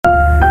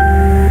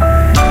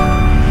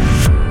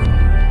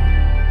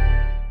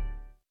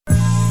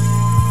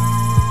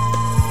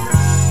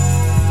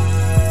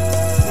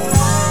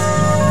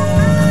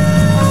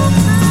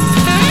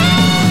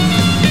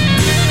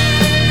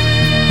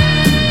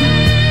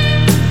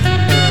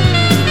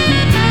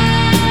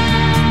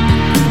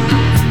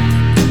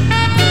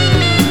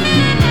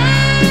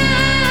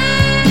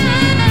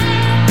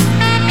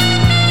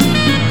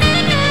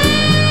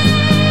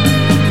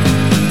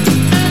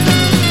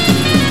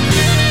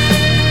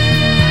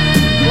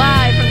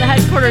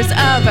supporters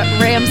of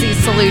Ramsey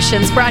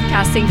Solutions,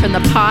 broadcasting from the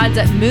Pods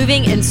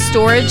Moving and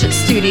Storage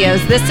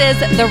Studios. This is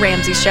The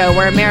Ramsey Show,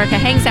 where America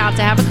hangs out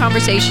to have a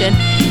conversation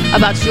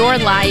about your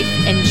life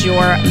and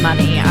your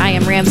money. I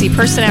am Ramsey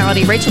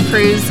personality Rachel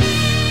Cruz,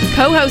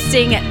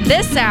 co-hosting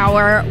this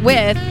hour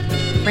with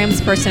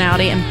Ramsey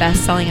personality and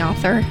best-selling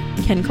author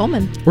Ken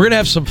Coleman. We're going to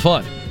have some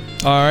fun.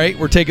 All right,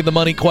 we're taking the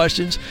money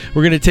questions.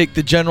 We're going to take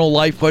the general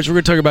life questions.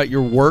 We're going to talk about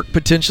your work,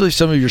 potentially.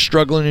 Some of you are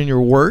struggling in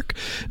your work.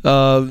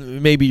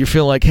 Maybe you're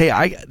feeling like,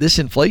 hey, this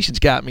inflation's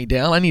got me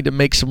down. I need to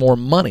make some more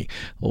money.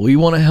 Well, we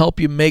want to help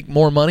you make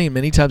more money, and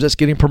many times that's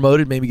getting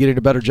promoted, maybe getting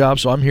a better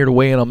job. So I'm here to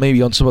weigh in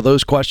on some of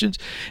those questions,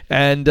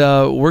 and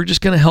we're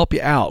just going to help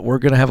you out. We're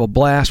going to have a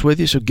blast with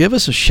you, so give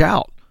us a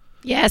shout.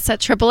 Yes,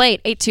 at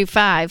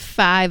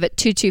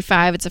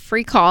 888-825-5225. It's a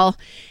free call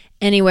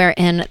anywhere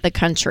in the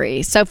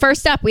country. So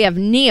first up, we have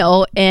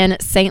Neil in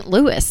St.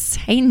 Louis.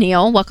 Hey,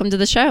 Neil. Welcome to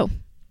the show.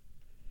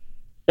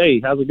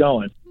 Hey, how's it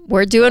going?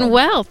 We're doing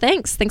well.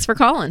 Thanks. Thanks for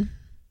calling.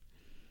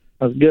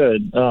 That's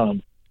good. Well,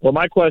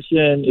 my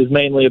question is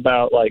mainly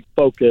about,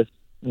 focus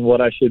and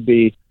what I should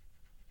be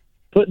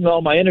putting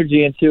all my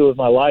energy into with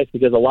my life,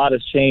 because a lot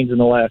has changed in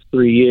the last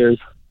 3 years.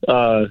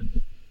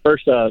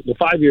 First, 5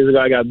 years ago,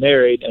 I got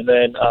married, and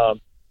then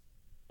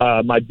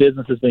my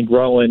business has been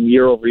growing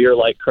year over year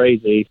like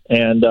crazy.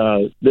 And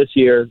this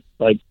year,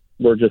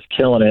 we're just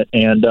killing it.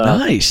 And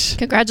nice.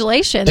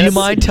 Congratulations. Do you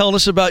mind telling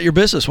us about your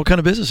business? What kind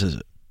of business is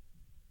it?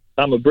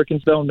 I'm a brick and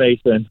stone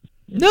mason.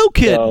 No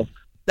kidding. So,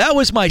 that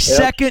was my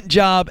second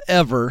job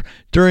ever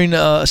during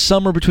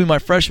summer between my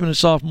freshman and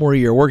sophomore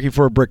year, working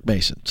for a brick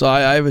mason. So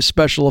I have a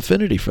special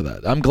affinity for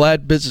that. I'm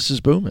glad business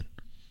is booming.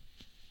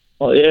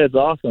 Well, yeah, it's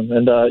awesome.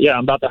 And,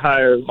 I'm about to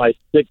hire my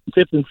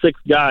fifth and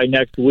sixth guy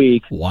next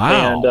week.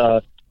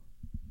 Wow.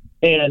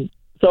 And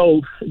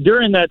so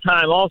during that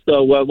time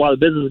also, while the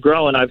business is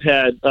growing, I've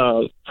had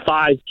 5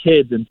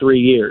 kids in 3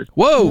 years.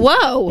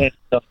 Whoa. And,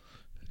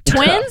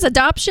 Twins?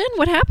 Adoption?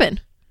 What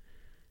happened?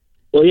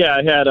 Well, yeah,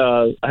 I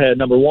had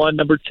number 1,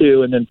 number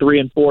 2, and then 3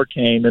 and 4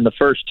 came in the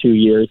first 2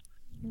 years.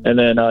 And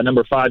then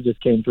number 5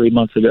 just came 3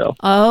 months ago.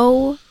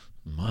 Oh.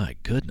 My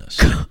goodness.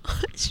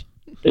 Gosh.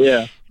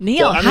 Yeah.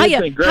 Neil, So, how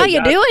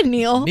you doing,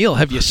 Neil? Neil,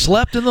 have you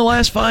slept in the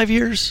last 5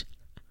 years?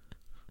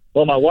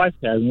 Well, my wife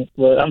hasn't,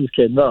 but I'm just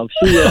kidding. No,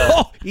 she.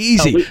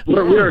 Easy.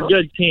 We're a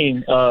good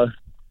team,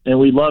 and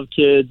we love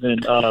kids,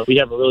 and we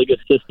have a really good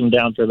system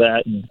down for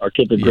that, and our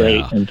kids are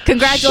great. And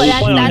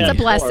congratulations! That's a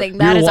blessing.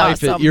 That is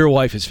awesome. Your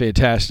wife is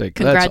fantastic.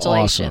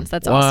 Congratulations!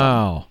 That's awesome.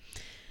 Wow.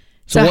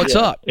 So what's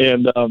up?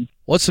 And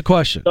what's the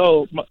question?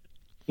 So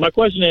my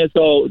question is: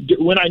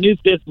 when I knew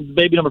this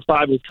baby number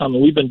 5 was coming,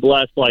 we've been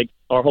blessed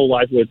our whole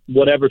life with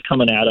whatever's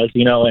coming at us,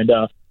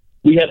 and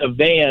we had a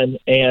van,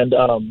 and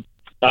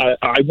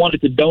I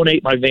wanted to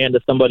donate my van to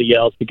somebody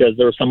else because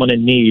there was someone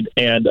in need,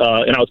 and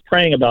I was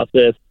praying about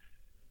this,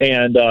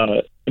 and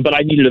but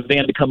I needed a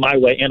van to come my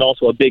way and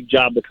also a big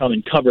job to come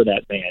and cover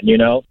that van,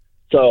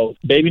 So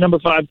baby number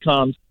 5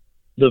 comes,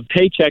 the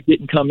paycheck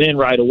didn't come in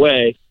right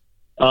away,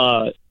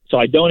 so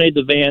I donated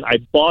the van. I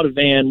bought a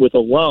van with a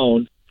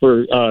loan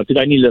for because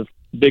I needed a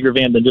bigger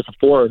van than just a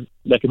 4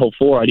 that can hold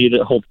 4. I needed it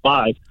to hold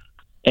 5,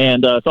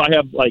 and so I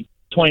have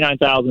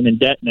 $29,000 in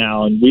debt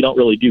now, and we don't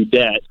really do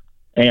debt.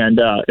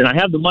 And I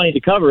have the money to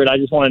cover it. I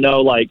just want to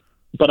know,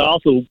 but I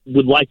also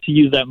would like to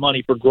use that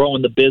money for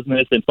growing the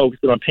business and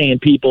focusing on paying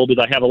people,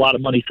 because I have a lot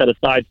of money set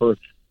aside for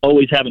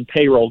always having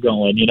payroll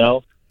going,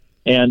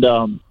 And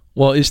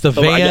well, is the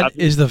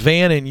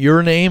van in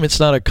your name? It's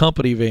not a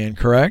company van,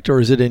 correct? Or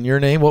is it in your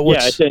name? Yeah,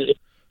 it's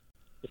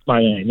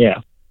my name.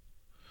 Yeah.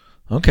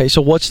 Okay,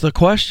 so what's the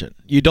question?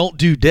 You don't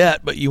do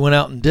debt, but you went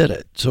out and did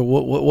it. So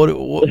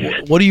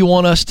what do you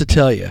want us to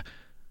tell you?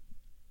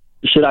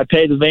 Should I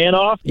pay the van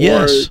off?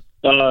 Yes.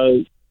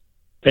 Or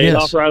pay it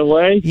off right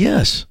away?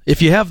 Yes,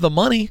 if you have the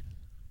money.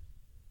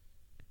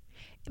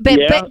 But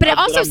it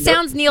also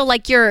sounds, Neil,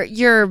 like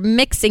you're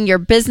mixing your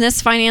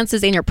business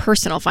finances and your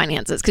personal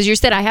finances, because you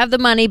said I have the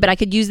money, but I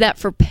could use that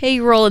for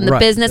payroll and the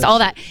business, all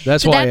that.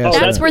 That's why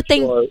that's where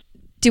things.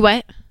 Do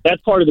what?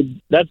 That's part of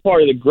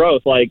the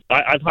growth.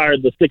 I've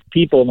hired the 6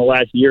 people in the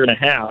last year and a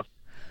half,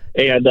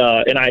 and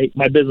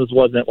my business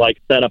wasn't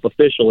set up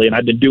officially, and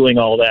I've been doing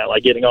all that,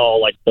 getting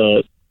all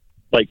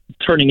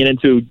turning it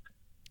into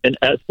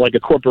a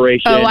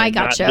corporation. Oh, I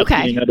gotcha.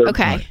 Okay.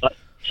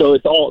 So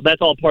that's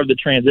all part of the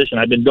transition.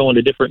 I've been going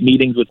to different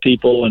meetings with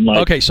people and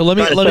okay. So let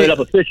me set it up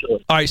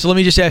officially. All right. So let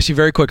me just ask you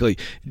very quickly: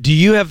 do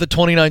you have the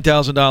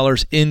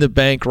 $29,000 in the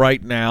bank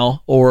right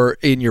now, or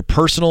in your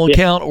personal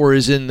account, or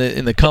is in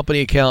the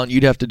company account?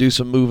 You'd have to do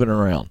some moving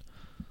around.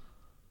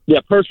 Yeah,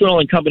 personal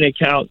and company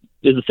account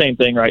is the same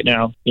thing right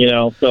now.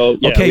 So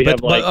yeah, okay,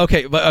 but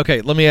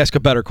let me ask a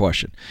better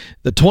question.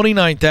 The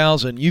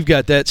 $29,000, you've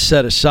got that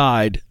set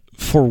aside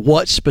for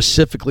what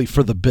specifically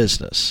for the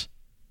business?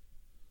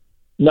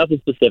 Nothing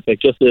specific,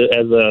 just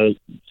so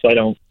I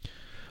don't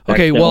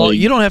Okay, well, accidentally-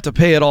 you don't have to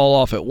pay it all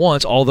off at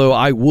once, although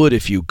I would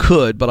if you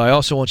could, but I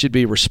also want you to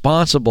be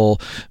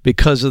responsible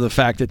because of the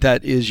fact that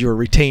that is your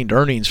retained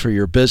earnings for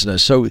your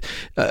business. So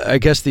I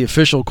guess the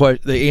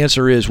the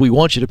answer is we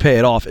want you to pay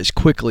it off as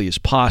quickly as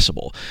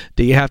possible.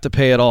 Do you have to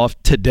pay it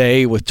off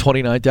today with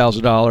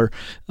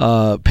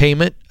 $29,000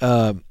 payment?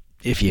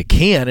 If you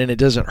can, and it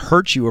doesn't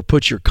hurt you or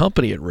put your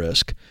company at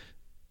risk.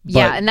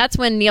 Yeah, and that's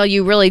when, Neil,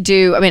 you really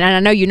do. I mean, and I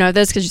know you know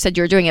this because you said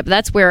you were doing it, but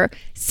that's where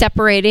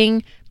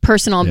separating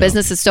personal and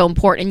business is so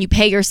important. And you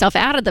pay yourself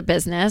out of the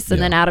business,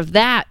 and then out of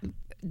that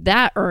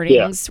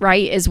earnings,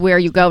 right, is where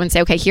you go and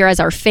say, okay, here as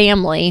our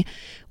family,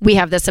 we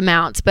have this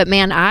amount. But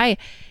man,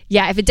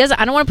 if it doesn't,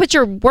 I don't want to put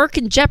your work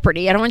in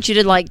jeopardy. I don't want you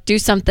to like do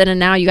something and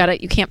now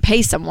you can't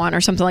pay someone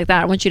or something like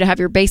that. I want you to have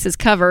your bases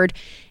covered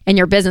in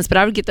your business, but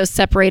I would get those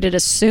separated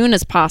as soon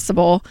as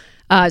possible.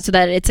 So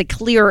that it's a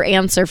clearer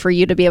answer for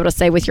you to be able to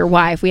say with your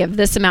wife, we have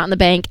this amount in the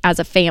bank as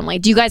a family.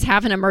 Do you guys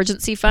have an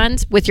emergency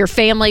fund with your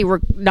family? We're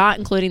not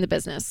including the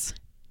business.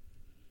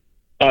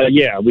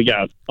 Yeah, we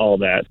got all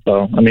that.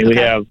 So, I mean, we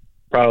have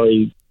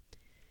probably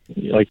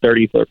like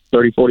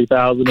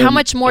 40,000. How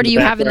much more do you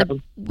have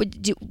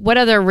what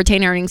other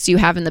retained earnings do you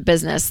have in the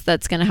business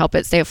that's going to help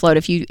it stay afloat?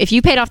 If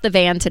you paid off the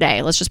van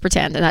today, let's just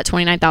pretend, and that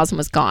 $29,000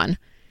 was gone,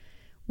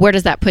 where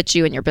does that put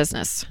you in your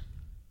business?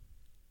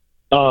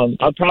 I'll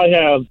probably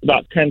have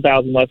about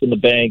 10,000 left in the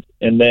bank,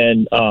 and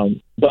then,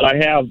 but I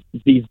have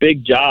these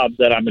big jobs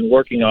that I've been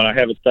working on. I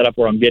have it set up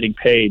where I'm getting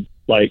paid.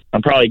 Like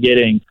I'm probably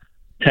getting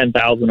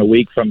 10,000 a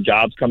week from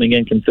jobs coming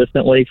in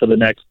consistently for the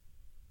next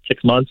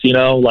 6 months,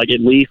 like at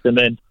least, and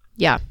then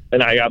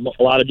and I got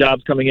a lot of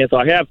jobs coming in, so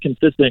I have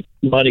consistent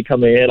money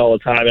coming in all the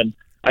time. And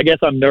I guess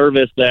I'm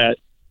nervous that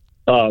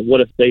what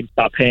if they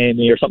stop paying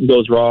me or something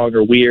goes wrong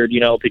or weird,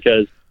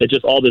 because it's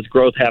just all this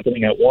growth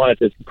happening at once.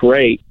 It's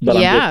great, but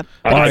all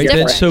right,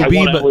 then so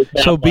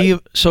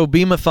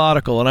be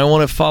methodical. And I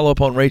want to follow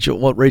up on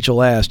what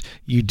Rachel asked.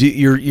 You do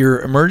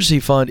your emergency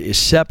fund is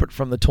separate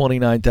from the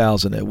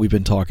 $29,000 that we've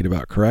been talking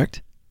about,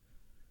 correct?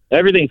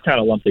 Everything's kind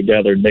of lumped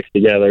together and mixed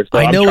together. So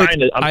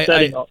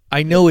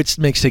I know it's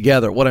mixed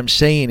together. What I'm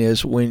saying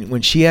is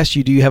when she asked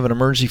you, do you have an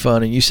emergency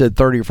fund, and you said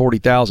 30 or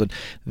 40,000,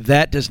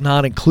 that does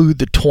not include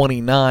the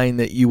 29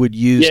 that you would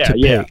use to pay.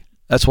 Yeah.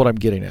 That's what I'm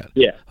getting at.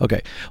 Yeah.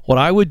 Okay. What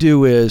I would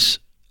do is,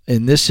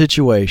 in this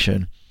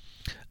situation,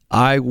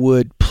 I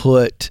would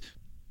put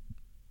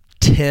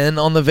 10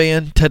 on the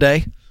van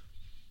today.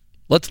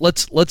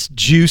 Let's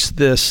juice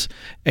this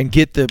and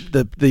get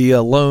the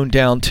loan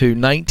down to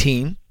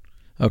 19.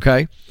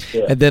 Okay.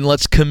 Yeah. And then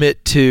let's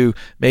commit to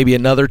maybe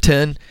another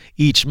 10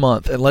 each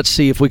month. And let's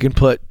see if we can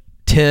put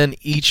 10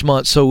 each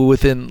month. So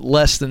within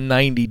less than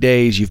 90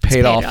 days, you've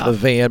paid off the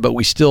van, but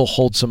we still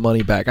hold some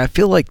money back. I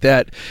feel like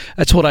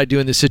that's what I do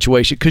in this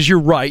situation, because you're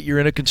right. You're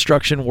in a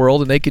construction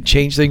world and they can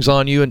change things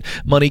on you and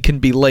money can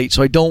be late.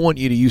 So I don't want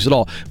you to use it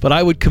all, but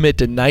I would commit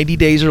to 90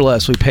 days or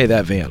less. We pay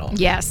that van off.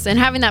 Yes. And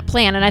having that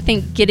plan. And I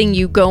think getting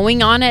you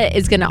going on it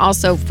is going to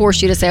also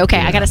force you to say, okay,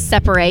 I got to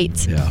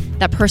separate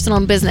that personal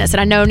and business.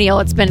 And I know, Neil,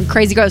 it's been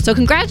crazy growth. So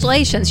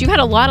congratulations. You had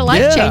a lot of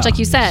life change, like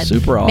you said.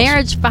 Super awesome.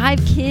 Marriage,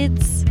 5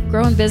 kids,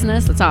 growing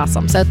business. It's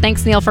awesome. So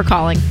thanks, Neil, for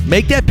calling.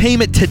 Make that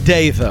payment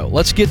today, though.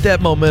 Let's get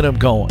that momentum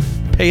going.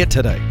 Pay it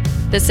today.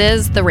 This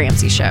is The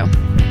Ramsey Show.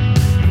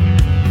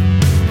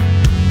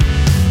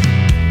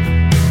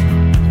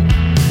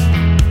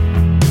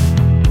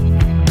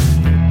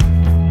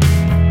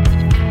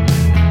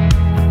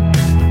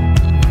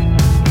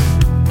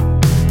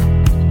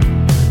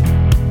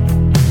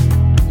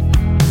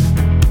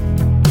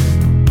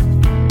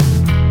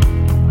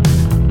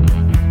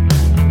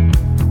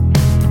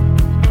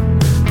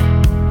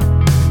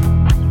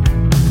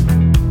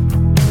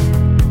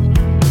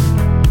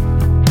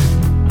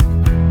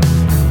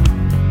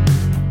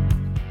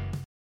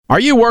 Are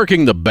you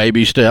working the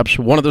baby steps?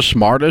 One of the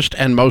smartest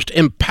and most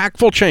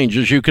impactful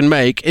changes you can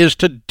make is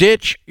to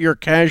ditch your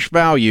cash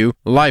value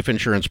life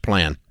insurance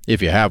plan,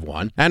 if you have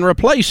one, and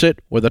replace it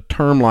with a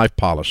term life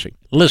policy.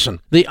 Listen,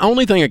 the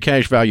only thing a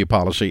cash value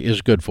policy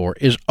is good for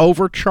is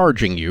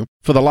overcharging you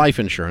for the life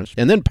insurance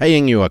and then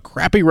paying you a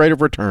crappy rate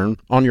of return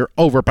on your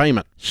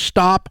overpayment.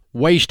 Stop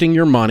wasting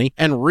your money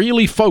and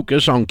really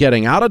focus on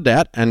getting out of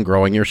debt and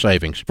growing your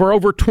savings. For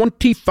over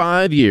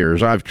 25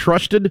 years, I've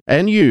trusted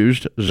and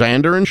used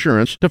Zander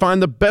Insurance to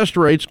find the best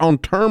rates on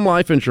term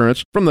life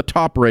insurance from the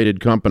top-rated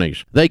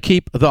companies. They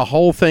keep the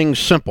whole thing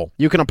simple.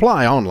 You can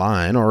apply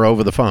online or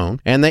over the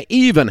phone, and they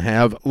even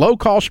have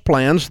low-cost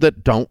plans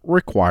that don't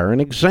require an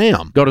exam.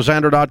 Go to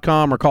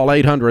Zander.com or call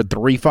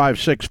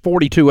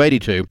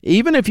 800-356-4282.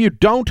 Even if you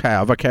don't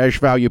have a cash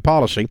value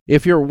policy,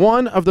 if you're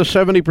one of the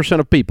 70%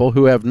 of people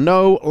who have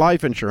no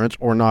life insurance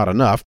or not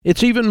enough,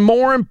 it's even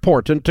more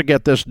important to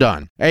get this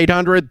done.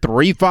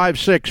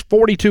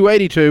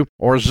 800-356-4282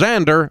 or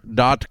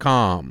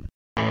Zander.com.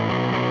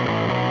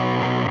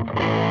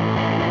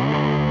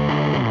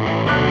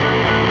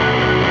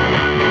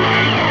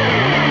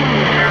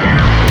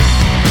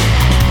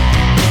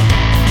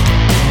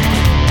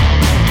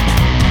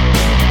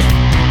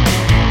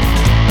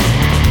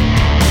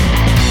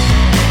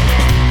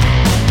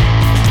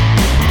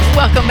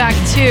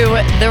 back to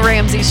The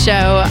Ramsey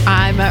Show.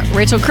 I'm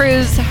Rachel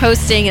Cruz,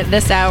 hosting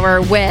this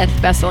hour with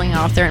best-selling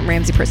author and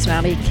Ramsey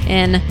personality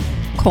Ken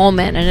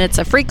Coleman. And it's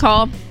a free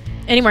call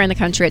anywhere in the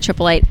country at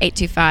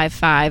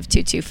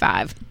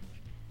 888-825-5225.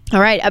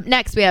 All right, up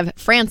next we have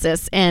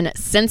Frances in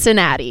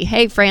Cincinnati.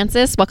 Hey,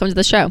 Frances, welcome to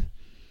the show.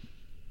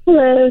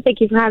 Hello,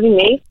 thank you for having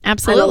me.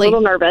 Absolutely. I'm a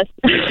little nervous.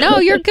 No,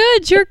 you're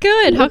good. You're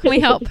good. How can we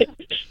help?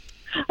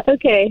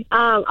 Okay,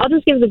 I'll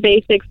just give the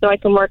basics so I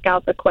can work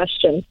out the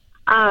question.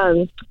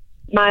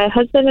 My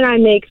husband and I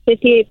make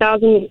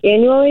 $58,000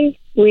 annually.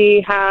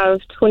 We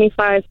have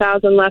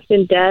 $25,000 left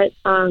in debt,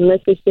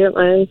 mostly student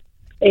loans,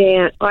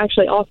 and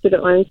actually all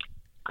student loans.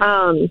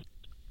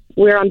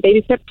 We're on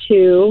baby step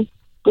 2.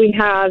 We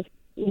have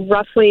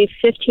roughly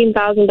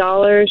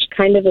 $15,000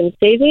 kind of in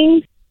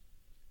savings,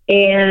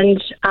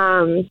 and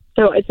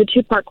so it's a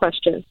 2-part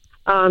question.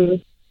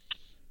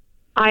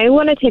 I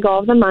want to take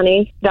all of the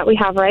money that we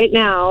have right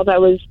now. That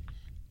was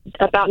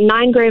about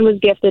 $9,000 was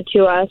gifted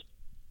to us,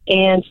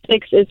 and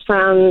 $6,000 is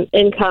from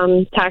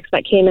income tax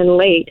that came in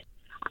late.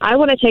 I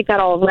want to take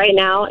that all right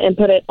now and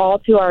put it all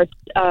to our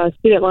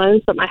student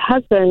loans, but my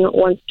husband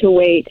wants to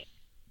wait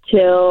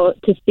to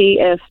see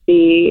if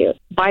the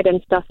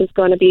Biden stuff is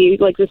going to be,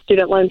 like the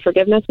student loan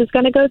forgiveness is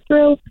going to go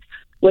through,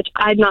 which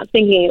I'm not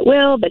thinking it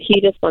will, but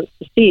he just wants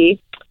to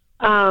see.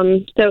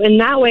 So in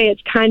that way,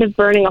 it's kind of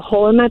burning a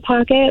hole in my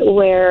pocket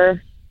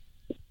where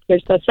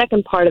here's the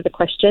second part of the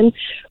question,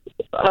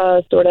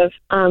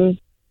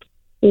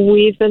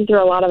 we've been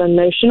through a lot of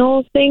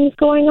emotional things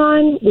going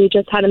on. We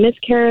just had a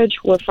miscarriage.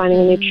 We're finding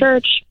a new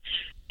church,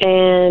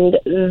 and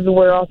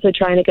we're also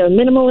trying to go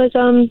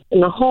minimalism in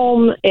the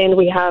home, and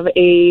we have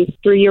a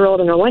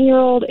 3-year-old and a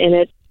 1-year-old, and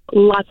it's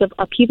lots of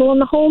upheaval in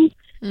the home.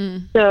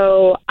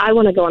 So I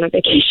want to go on a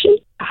vacation.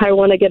 I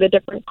want to get a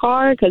different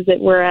car because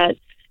we're at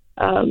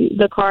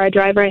the car I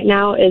drive right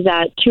now is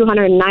at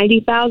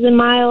 290,000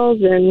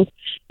 miles, and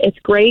it's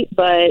great,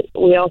 but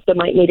we also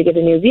might need to get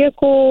a new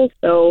vehicle.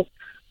 So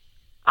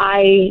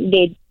I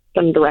need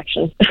some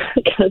direction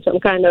because I'm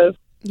kind of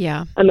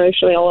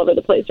emotionally all over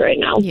the place right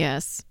now.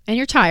 Yes. And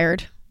you're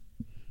tired.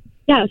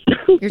 Yes.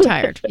 You're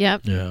tired.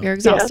 Yep. Yeah. You're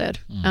exhausted,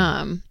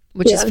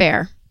 which is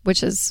fair,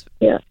 which is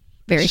very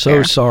fair.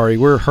 So sorry.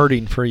 We're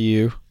hurting for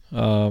you.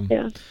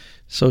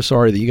 So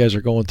sorry that you guys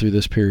are going through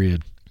this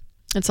period.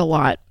 It's a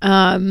lot.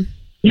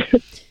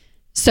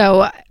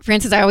 So,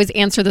 Frances, I always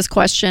answer this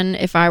question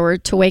if I were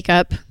to wake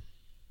up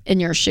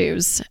in your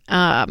shoes.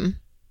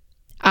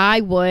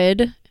 I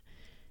would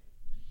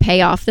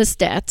pay off this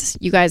debt.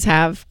 You guys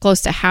have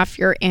close to half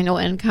your annual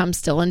income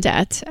still in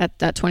debt at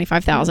that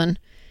 $25,000.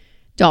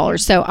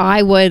 So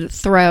I would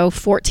throw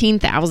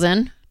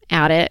 $14,000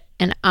 at it,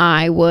 and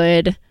I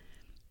would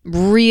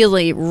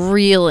really,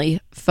 really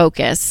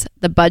focus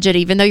the budget,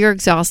 even though you're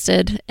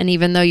exhausted and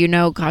even though you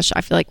know, gosh, I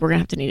feel like we're gonna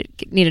have to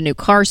need a new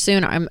car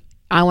soon.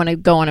 I want to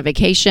go on a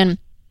vacation.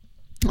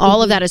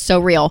 All of that is so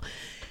real,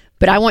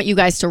 but I want you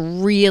guys to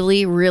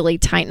really, really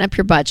tighten up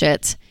your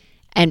budget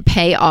and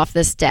pay off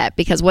this debt,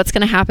 because what's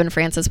going to happen,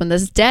 Frances, when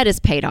this debt is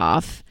paid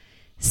off,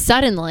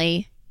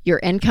 suddenly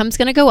your income's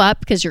going to go up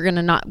because it's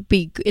not going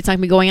to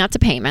be going out to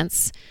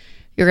payments.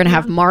 You're going to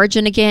have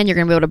margin again. You're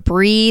going to be able to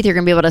breathe. You're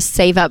going to be able to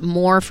save up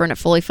more for a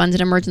fully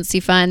funded emergency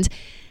fund.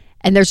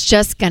 And there's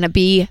just going to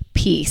be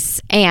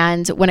peace.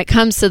 And when it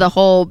comes to the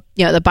whole,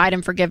 the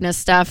Biden forgiveness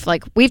stuff,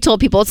 like we've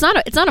told people, it's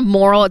not a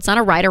moral, it's not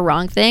a right or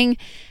wrong thing.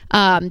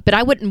 But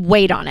I wouldn't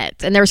wait on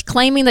it. And there's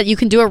claiming that you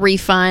can do a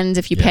refund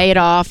if you pay it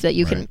off, that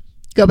you can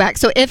go back.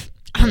 So if,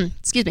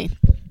 excuse me,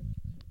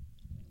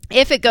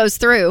 if it goes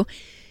through,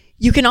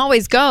 you can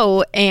always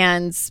go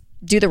and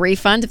do the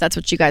refund if that's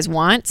what you guys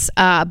want.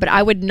 But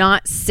I would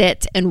not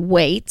sit and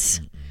wait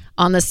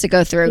on this to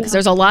go through, because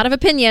there's a lot of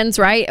opinions,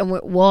 right? And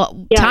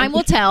time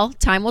will tell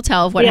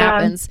of what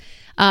happens.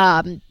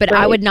 But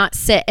I would not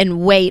sit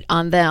and wait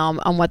on them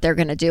on what they're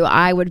going to do.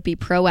 I would be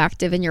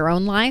proactive in your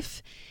own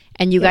life,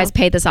 and you guys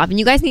pay this off. And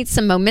you guys need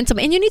some momentum,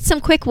 and you need some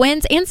quick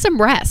wins and some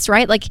rest,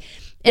 right? Like,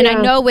 and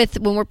I know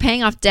when we're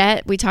paying off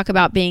debt, we talk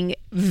about being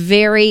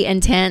very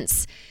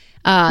intense,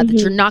 that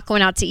you're not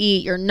going out to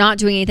eat, you're not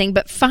doing anything,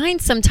 but find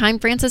some time,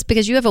 Frances,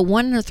 because you have a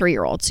 1 and a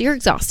 3-year-old, so you're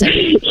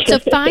exhausted. So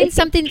find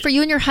something for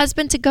you and your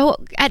husband to go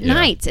at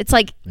night. It's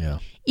like,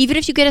 even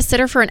if you get a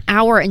sitter for an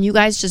hour and you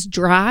guys just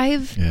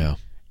drive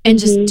and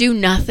just do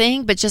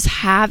nothing, but just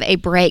have a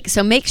break.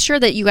 So make sure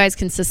that you guys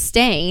can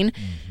sustain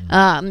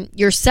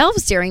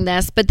yourselves during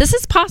this, but this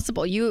is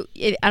possible. I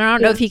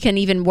don't know if he can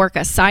even work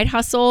a side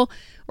hustle,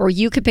 or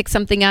you could pick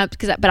something up,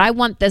 but I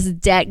want this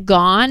debt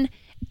gone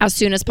as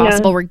soon as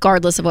possible,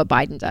 regardless of what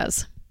Biden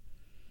does.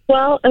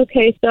 Well,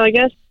 okay. So I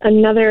guess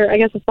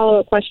a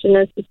follow-up question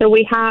is, so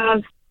we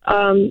have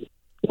a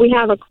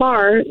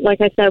car,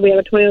 like I said, we have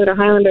a Toyota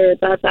Highlander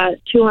that's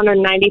at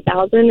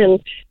 290,000,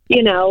 and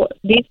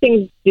these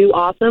things do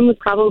awesome. We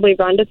probably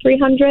run to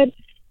 300.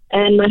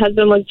 And my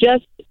husband was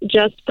just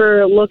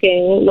for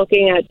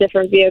looking at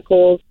different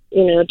vehicles,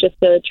 just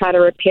to try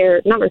to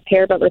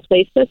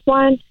replace this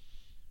one.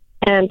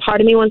 And part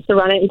of me wants to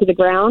run it into the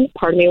ground.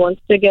 Part of me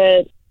wants to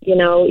get,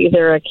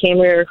 either a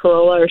Camry or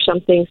Corolla or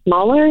something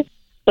smaller.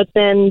 But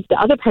then the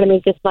other part of me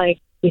is just like,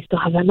 we still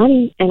have that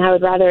money, and I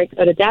would rather it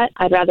go to debt.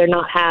 I'd rather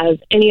not have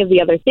any of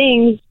the other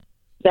things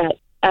that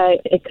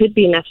it could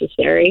be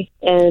necessary.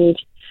 And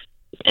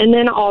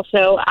then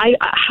also,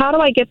 how do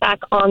I get back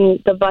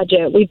on the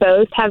budget? We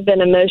both have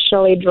been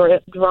emotionally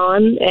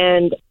drawn,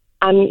 and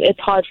it's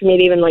hard for me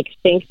to even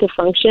think to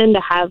function,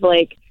 to have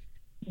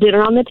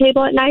dinner on the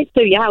table at night.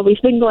 So yeah,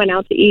 we've been going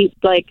out to eat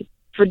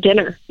for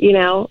dinner,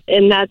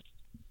 and that's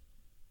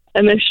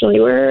emotionally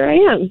where I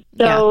am.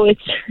 So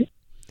it's.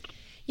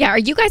 Yeah, are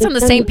you guys on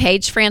the same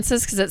page,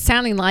 Frances? Because it's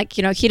sounding like,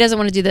 he doesn't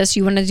want to do this,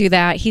 you want to do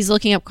that. He's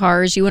looking up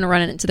cars, you want to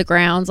run it into the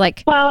grounds.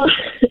 Well,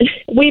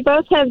 we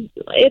both have,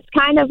 it's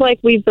kind of like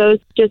we've both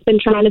just been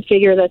trying to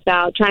figure this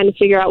out, trying to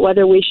figure out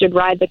whether we should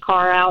ride the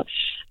car out.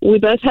 We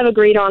both have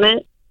agreed on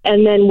it,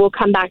 and then we'll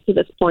come back to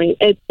this point.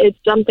 It's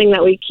something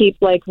that we keep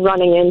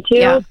running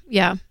into.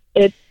 Yeah.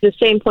 It's the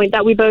same point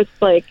that we both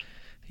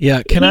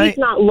Yeah, he's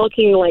not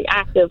looking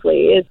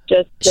actively. It's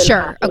just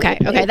sure. Okay.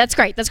 That's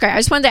great. I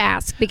just wanted to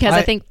ask because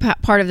I think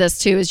part of this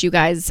too is you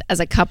guys as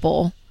a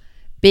couple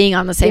being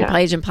on the same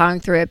page and plowing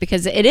through it,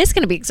 because it is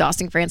going to be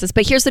exhausting, Frances.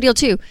 But here's the deal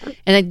too,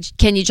 and then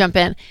can you jump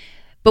in?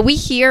 But we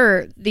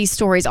hear these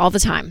stories all the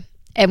time,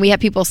 and we have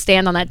people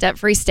stand on that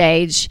debt-free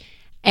stage,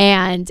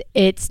 and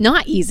it's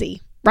not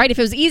easy. Right? If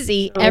it was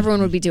easy,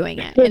 everyone would be doing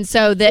it. And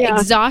so the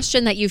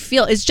exhaustion that you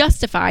feel is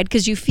justified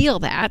because you feel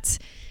that.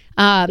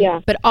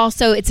 But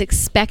also it's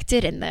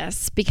expected in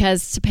this,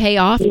 because to pay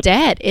off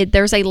debt,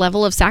 there's a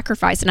level of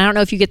sacrifice. And I don't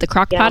know if you get the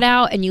crock pot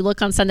out and you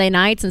look on Sunday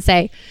nights and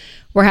say,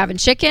 we're having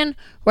chicken,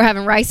 we're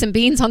having rice and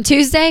beans on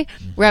Tuesday,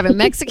 we're having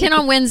Mexican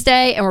on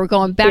Wednesday, and we're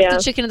going back to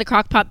chicken in the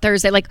crock pot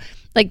Thursday. Like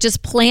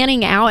just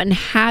planning out and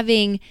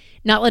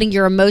not letting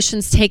your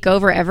emotions take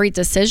over every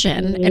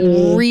decision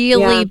and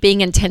really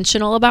being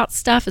intentional about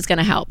stuff is going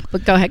to help.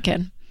 But go ahead,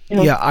 Ken.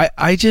 Yeah,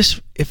 I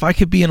just, if I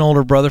could be an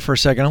older brother for a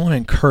second, I want to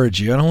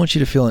encourage you. I don't want you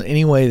to feel in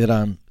any way that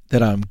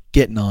I'm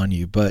getting on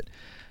you, but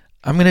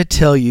I'm going to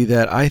tell you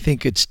that I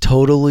think it's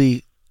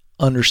totally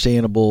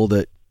understandable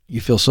that you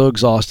feel so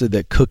exhausted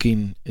that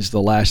cooking is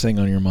the last thing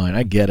on your mind.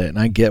 I get it, and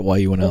I get why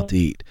you went out to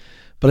eat.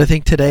 But I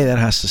think today that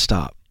has to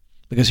stop,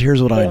 because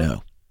here's what I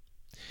know.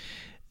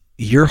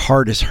 Your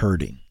heart is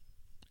hurting,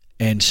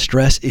 and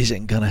stress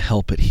isn't going to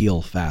help it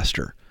heal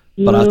faster.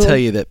 But I'll tell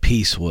you that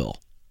peace will.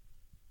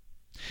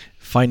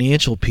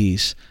 Financial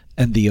peace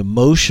and the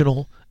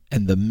emotional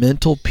and the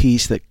mental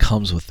peace that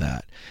comes with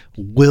that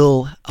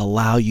will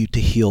allow you to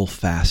heal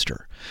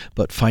faster.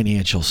 But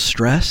financial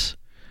stress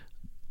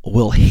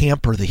will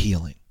hamper the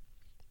healing.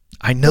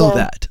 I know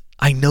that.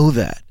 I know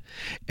that.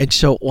 And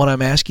so what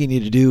I'm asking you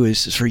to do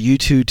is for you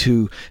two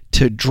to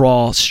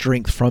draw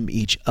strength from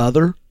each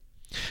other,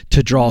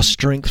 to draw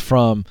strength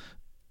from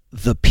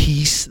the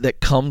peace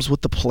that comes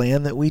with the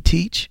plan that we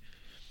teach,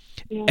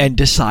 and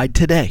decide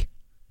today.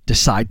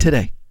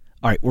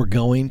 All right, we're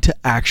going to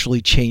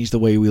actually change the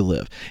way we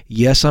live.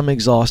 Yes, I'm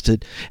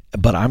exhausted,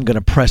 but I'm going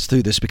to press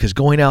through this, because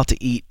going out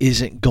to eat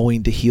isn't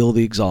going to heal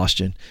the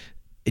exhaustion.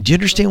 Do you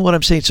understand what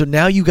I'm saying? So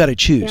now you got to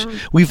choose. Yeah.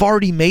 We've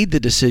already made the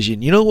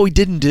decision. You know what we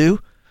didn't do?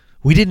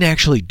 We didn't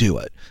actually do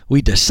it.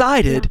 We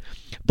decided,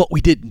 but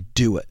we didn't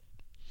do it.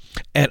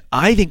 And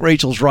I think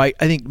Rachel's right.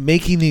 I think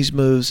making these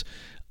moves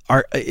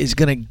is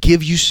going to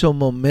give you some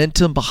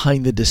momentum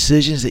behind the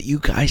decisions that you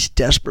guys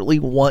desperately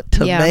want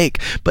to make.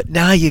 But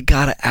now you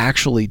got to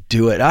actually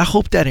do it. I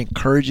hope that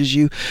encourages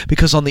you,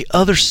 because on the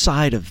other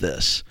side of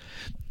this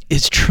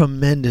is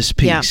tremendous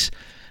peace.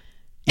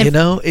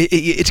 Yeah.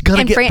 It's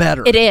going to get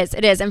better. It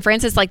is. And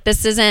Frances,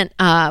 this isn't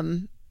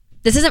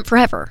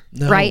forever,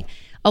 right?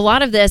 A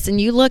lot of this,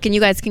 and you look and you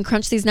guys can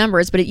crunch these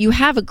numbers, but you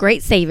have a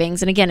great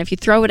savings. And again, if you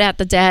throw it at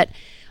the debt,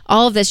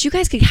 all of this, you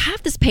guys could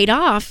have this paid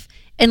off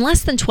in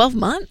less than 12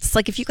 months.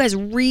 If you guys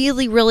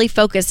really, really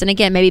focused, and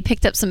again, maybe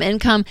picked up some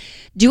income,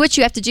 do what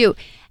you have to do.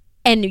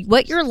 And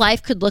what your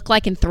life could look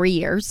like in 3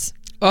 years.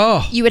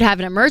 Oh. You would have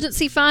an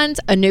emergency fund,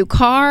 a new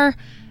car.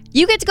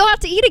 You get to go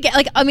out to eat again.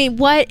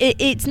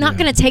 It's not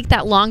going to take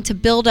that long to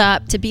build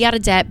up, to be out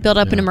of debt, build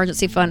up an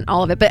emergency fund,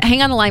 all of it. But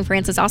hang on the line,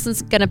 Frances.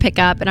 Austin's going to pick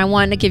up, and I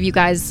wanted to give you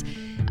guys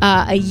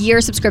a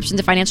year subscription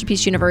to Financial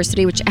Peace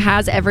University, which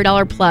has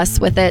EveryDollar Plus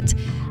with it.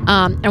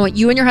 I want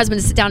you and your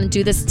husband to sit down and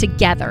do this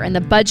together. And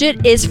the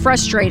budget is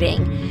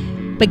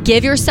frustrating, but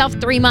give yourself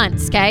 3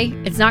 months, okay?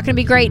 It's not going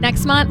to be great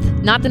next month,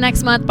 not the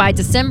next month. By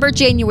December,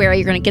 January,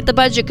 you're going to get the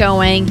budget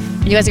going,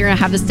 and you guys are going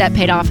to have this debt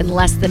paid off in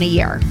less than a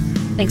year.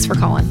 Thanks for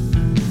calling.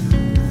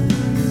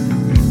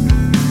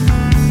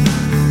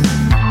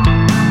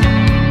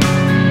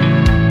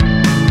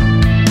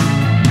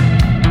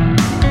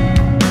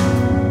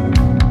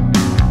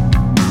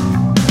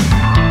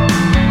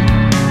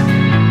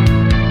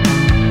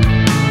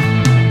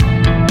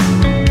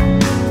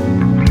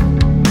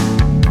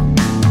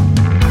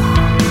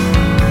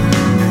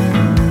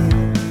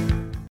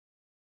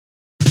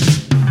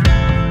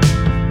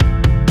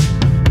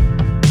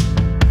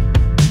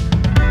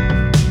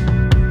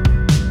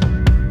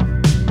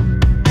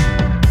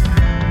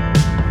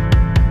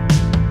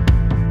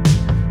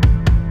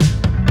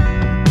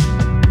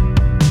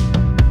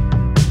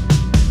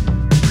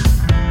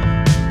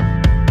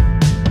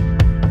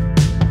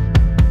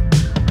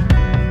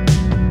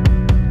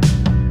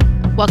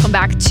 Welcome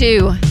back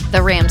to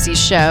The Ramsey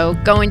Show.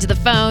 Going to the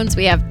phones,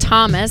 we have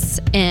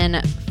Thomas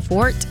in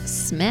Fort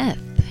Smith.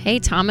 Hey,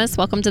 Thomas,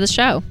 welcome to the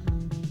show.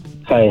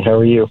 Hi, how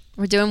are you?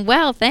 We're doing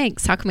well,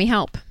 thanks. How can we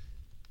help?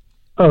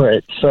 All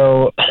right,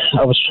 so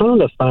I was trying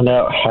to find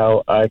out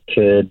how I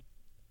could,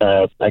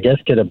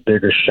 get a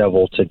bigger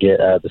shovel to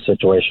get out of the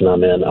situation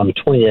I'm in. I'm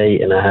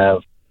 28 and I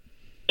have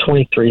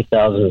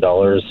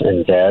 $23,000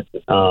 in debt.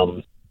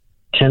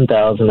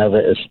 $10,000 of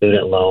it is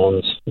student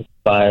loans.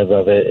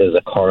 $5,000 of it is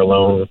a car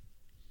loan.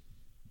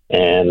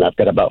 And I've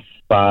got about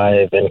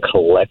 $5,000 in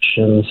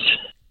collections.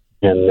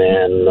 And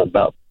then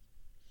about,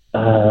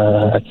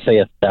 I'd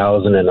say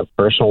 $1,000 in a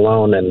personal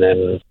loan. And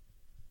then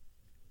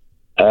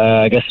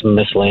I guess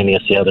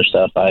miscellaneous, the other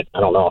stuff, I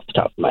don't know off the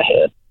top of my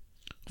head.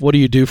 What do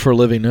you do for a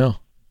living now?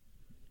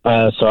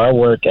 So I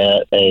work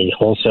at a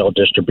wholesale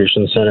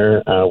distribution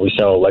center. We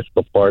sell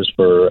electrical parts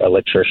for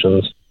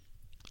electricians.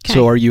 Okay.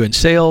 So are you in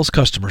sales,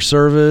 customer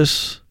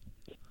service?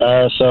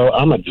 So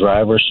I'm a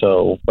driver.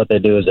 So what they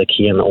do is they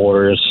key in the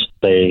orders,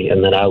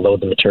 and then I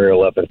load the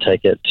material up and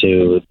take it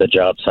to the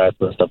job sites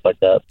and stuff like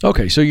that.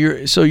 Okay, so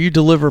you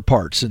deliver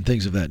parts and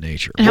things of that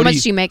nature. And how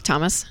much do you make,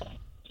 Thomas?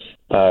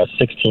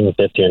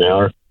 $16.50 an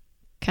hour.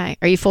 Okay.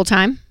 Are you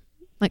full-time?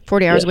 Like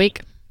 40 hours a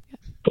week?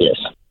 Yes.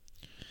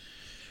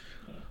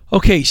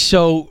 Okay,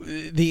 so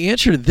the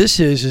answer to this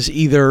is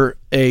either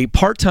a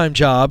part-time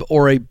job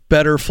or a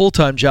better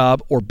full-time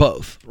job or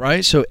both,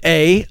 right? So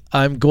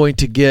I'm going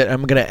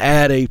to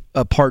add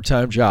a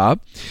part-time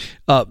job.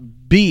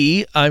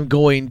 B, I'm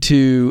going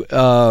to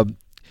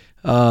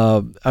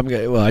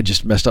I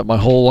just messed up my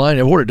whole line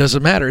of order. It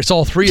doesn't matter. It's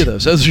all three of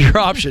those. Those are your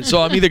options.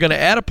 So I'm either going to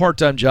add a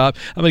part-time job,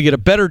 I'm going to get a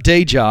better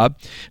day job,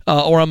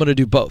 or I'm going to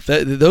do both.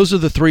 Those are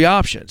the three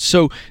options.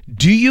 So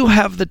do you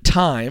have the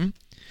time,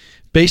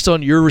 based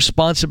on your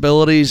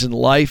responsibilities in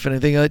life and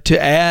anything like that,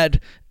 to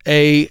add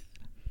a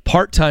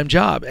part-time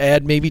job,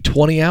 add maybe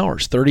 20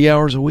 hours, 30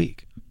 hours a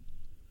week?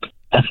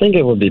 I think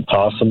it would be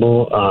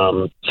possible.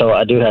 So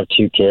I do have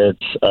two kids.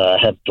 I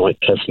have joint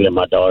custody of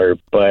my daughter,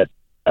 but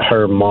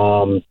her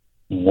mom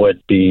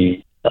would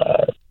be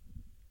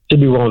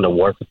she'd be willing to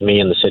work with me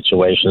in the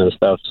situation and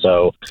stuff.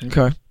 So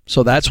okay.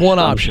 So that's one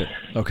option,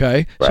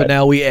 okay? Right. So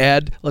now we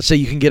add, let's say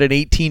you can get an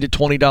 $18 to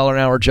 $20 an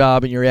hour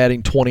job and you're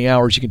adding 20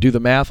 hours. You can do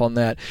the math on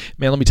that.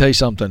 Man, let me tell you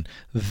something.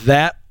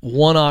 That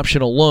one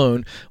option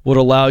alone would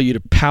allow you to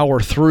power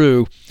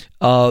through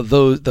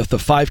the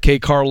 5K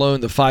car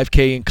loan, the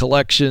 5K in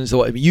collections.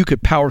 You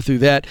could power through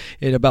that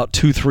in about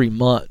 2-3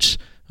 months.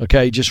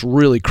 Okay, just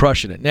really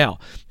crushing it. Now,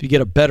 if you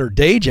get a better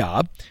day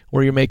job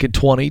where you're making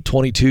 20,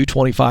 22,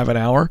 25 an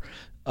hour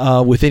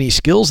with any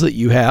skills that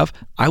you have,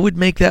 I would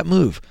make that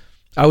move.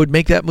 I would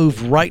make that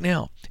move right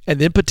now and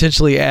then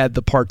potentially add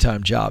the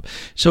part-time job.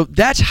 So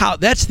that's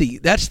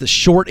the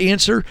short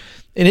answer,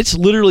 and it's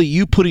literally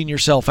you putting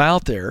yourself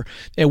out there.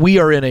 And we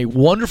are in a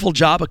wonderful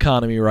job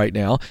economy right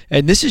now,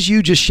 and this is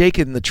you just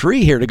shaking the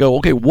tree here to go,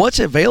 okay, what's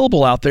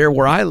available out there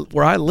where I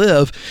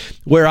live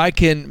where I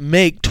can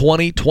make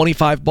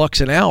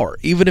 $20-25 an hour,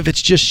 even if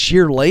it's just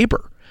sheer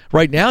labor.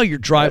 Right now you're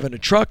driving a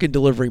truck and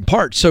delivering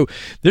parts. So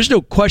there's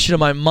no question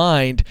in my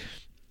mind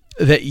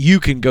that you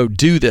can go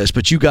do this,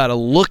 but you got to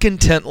look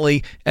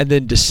intently and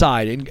then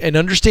decide and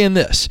understand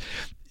this.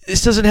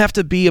 This doesn't have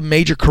to be a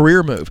major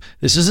career move.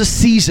 This is a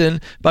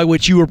season by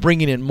which you are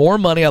bringing in more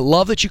money. I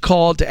love that you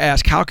called to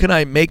ask, how can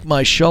I make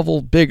my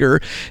shovel bigger?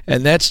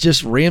 And that's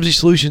just Ramsey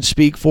Solutions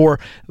speak for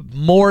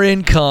more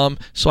income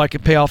so I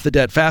can pay off the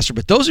debt faster.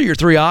 But those are your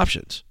three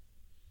options.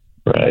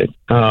 Right.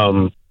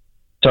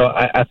 So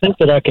I think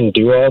that I can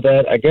do all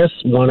that. I guess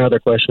one other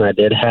question I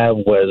did have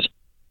was,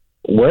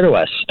 where do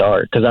I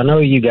start? Because I know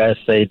you guys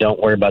say don't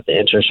worry about the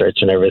interest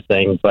rates and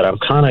everything, but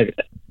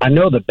I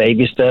know the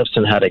baby steps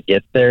and how to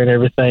get there and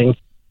everything,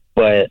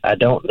 but I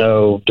don't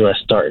know, do I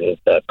start in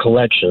the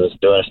collections?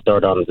 Do I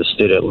start on the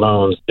student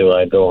loans? Do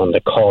I go on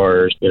the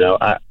cars? You know,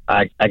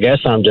 I guess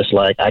I'm just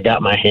like, I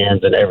got my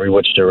hands in every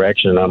which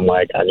direction, and I'm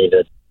like, I need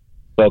to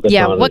focus on.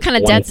 Yeah, what kind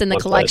of debt's in the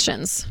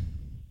collections?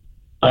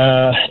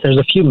 There's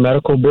a few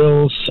medical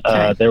bills.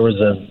 Okay. There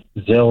was a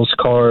Zills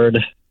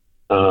card.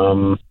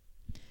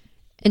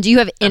 And do you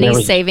have any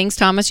savings,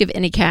 Thomas? Do you have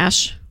any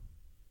cash?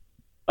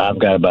 I've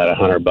got about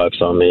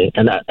 $100 on me,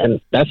 and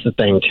that's the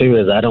thing too,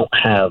 is I don't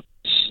have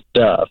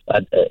stuff.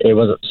 It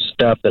wasn't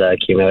stuff that I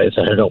accumulated,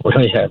 so I don't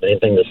really have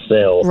anything to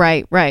sell.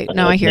 Right.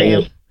 No, I hear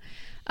you.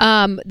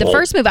 The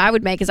first move I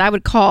would make is I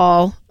would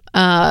call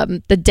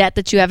the debt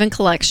that you have in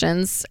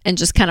collections and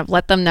just kind of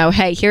let them know,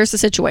 hey, here's the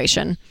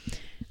situation.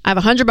 I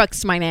have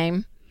 $100 to my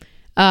name.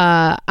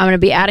 I'm going to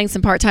be adding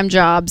some part-time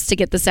jobs to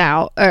get this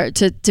out, or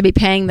to be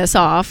paying this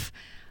off.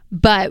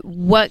 But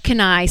what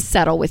can I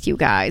settle with you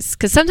guys?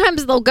 Because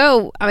sometimes they'll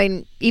go,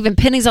 even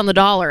pennies on the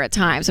dollar at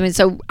times.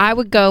 So I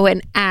would go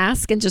and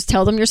ask and just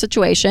tell them your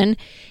situation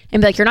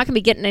and be like, you're not going to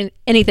be getting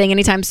anything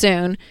anytime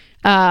soon,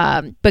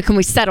 but can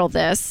we settle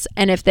this?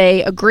 And if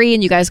they agree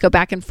and you guys go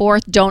back and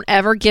forth, don't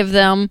ever give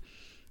them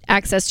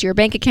access to your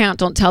bank account.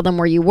 Don't tell them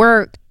where you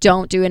work.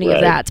 Don't do any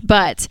of that.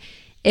 But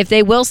if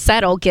they will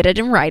settle, get it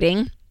in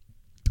writing.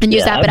 and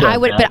use Yeah, that.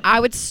 I've done that. I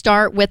would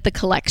start with the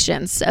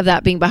collections of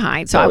that being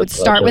behind. So I Oh, would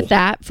start with collections.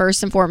 that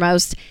first and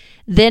foremost,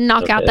 then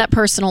knock out Okay. that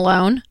personal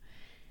loan,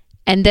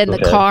 and then the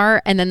Okay.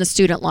 car, and then the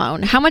student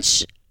loan. How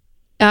much?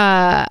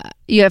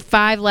 You have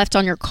 5 left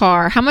on your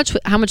car. How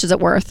much is it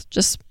worth?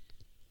 Just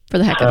for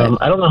the heck of it.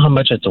 I don't know how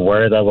much it's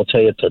worth. I will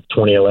tell you it's a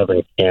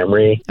 2011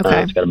 Camry.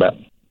 Okay. It's got about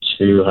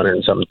 200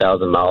 and something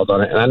thousand miles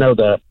on it. And I know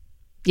the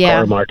Yeah.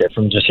 car market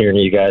from just hearing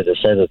you guys, it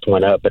says it's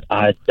went up, but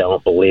I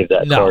don't believe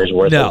that No, car is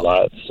worth no. a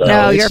lot. So.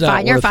 No, it's you're not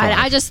fine. You're worth fine. it.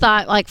 I just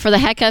thought, like, for the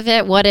heck of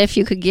it, what if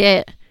you could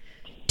get,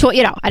 I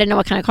didn't know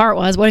what kind of car it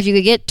was. What if you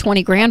could get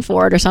 20 grand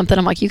for it or something?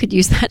 I'm like, you could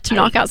use that to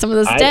knock out some of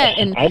this debt.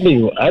 And I'd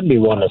be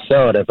wanting to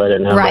sell it if I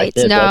didn't have right, like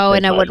this. no, That's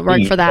and it my wouldn't work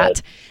speed, for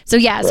that. So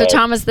yeah, so Right.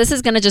 Thomas, this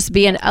is going to just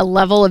be a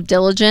level of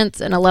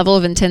diligence and a level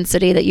of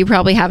intensity that you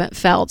probably haven't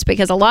felt,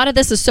 because a lot of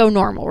this is so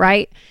normal,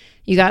 right?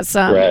 You got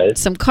Right.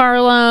 some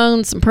car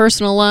loans, some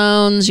personal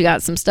loans, you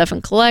got some stuff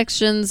in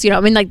collections. I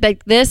mean,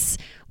 like this,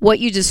 what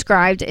you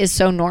described is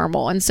so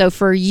normal. And so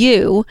for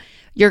you,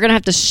 you're going to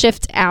have to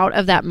shift out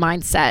of that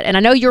mindset. And I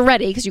know you're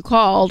ready because you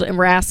called and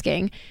were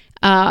asking,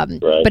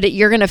 but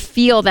you're going to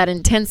feel that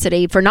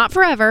intensity for not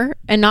forever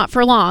and not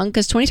for long,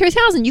 because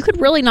 23,000, you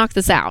could really knock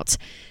this out.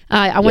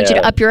 I want you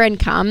to Yeah. up your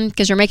income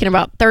because you're making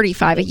about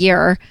 35 a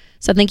year.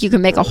 So I think you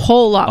can make a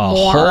whole lot A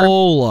more.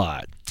 whole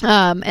lot.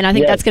 And I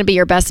think Yeah. that's going to be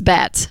your best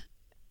bet.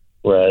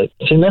 Right.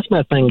 See, that's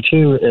my thing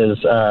too. Is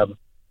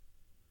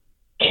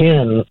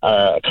Ken,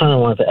 kind of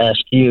wanted to ask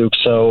you.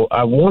 So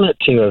I wanted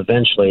to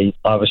eventually,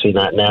 obviously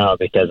not now,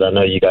 because I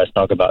know you guys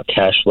talk about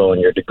cash flow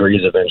and your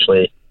degrees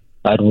eventually.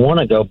 I'd want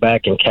to go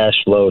back in cash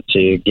flow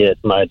to get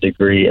my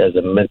degree as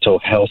a mental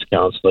health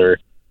counselor,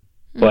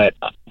 but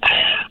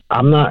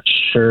I'm not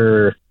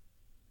sure.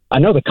 I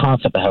know the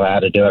concept of how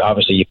to do it.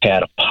 Obviously, you pay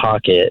out of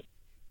pocket,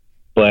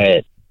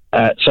 but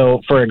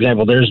so, for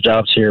example, there's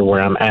jobs here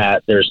where I'm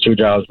at. There's 2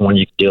 jobs. One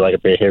you could do like a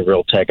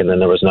behavioral tech, and then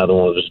there was another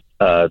one was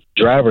a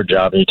driver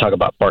job. And you talk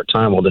about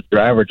part-time. Well, the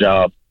driver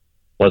job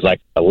was like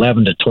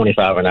 11 to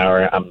 25 an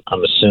hour.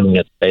 I'm assuming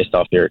it's based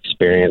off your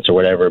experience or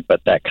whatever,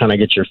 but that kind of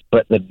gets your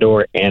foot in the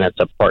door, and it's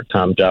a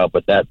part-time job.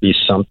 Would that be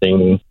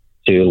something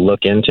to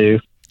look into?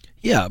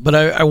 Yeah, but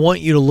I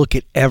want you to look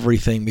at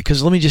everything,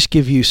 because let me just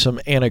give you some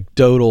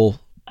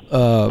anecdotal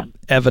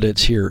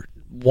evidence here.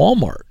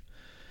 Walmart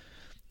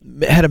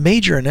had a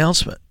major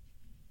announcement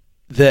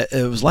that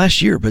it was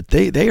last year, but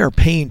they are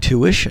paying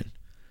tuition.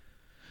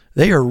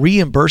 They are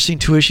reimbursing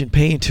tuition,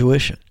 paying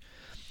tuition.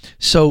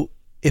 So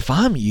if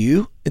I'm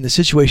you in the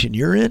situation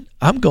you're in,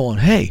 I'm going,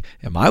 hey,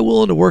 am I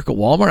willing to work at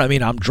Walmart? I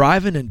mean, I'm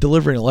driving and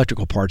delivering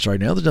electrical parts right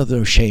now. There's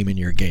no shame in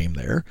your game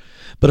there.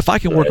 But if I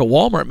can work at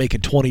Walmart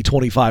making $20,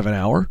 $25 an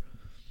hour,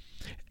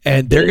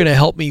 and they're going to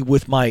help me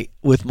with my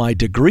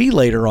degree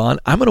later on,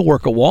 I'm going to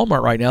work at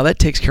Walmart right now. That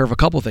takes care of a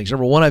couple of things.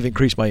 Number one, I've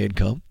increased my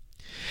income.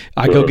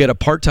 I go get a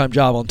part-time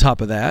job on top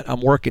of that.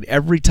 I'm working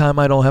every time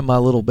I don't have my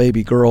little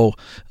baby girl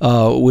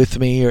with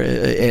me,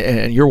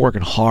 and you're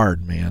working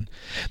hard, man.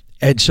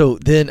 And so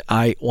then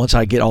once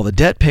I get all the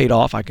debt paid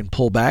off, I can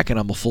pull back, and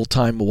I'm a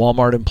full-time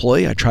Walmart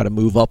employee. I try to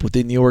move up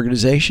within the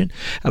organization,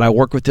 and I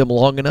work with them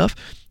long enough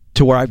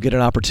to where I get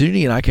an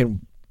opportunity, and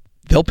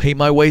they'll pay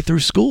my way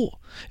through school.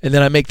 And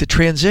then I make the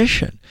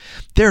transition.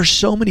 There are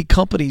so many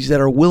companies that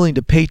are willing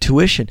to pay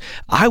tuition.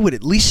 I would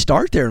at least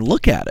start there and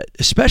look at it,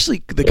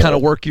 especially the kind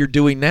of work you're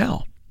doing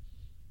now.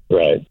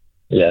 Right.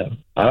 Yeah.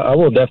 I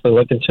will definitely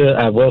look into it.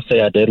 I will say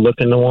I did look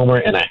into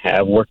Walmart, and I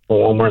have worked for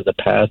Walmart in the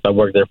past. I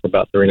worked there for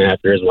about 3.5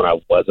 years when I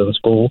was in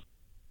school.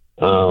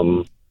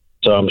 So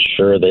I'm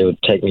sure they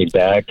would take me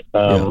back.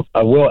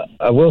 I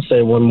will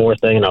say one more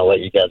thing, and I'll let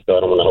you guys go. I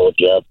don't want to hold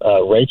you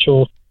up.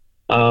 Rachel,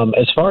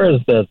 as far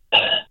as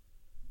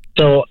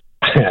so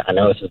I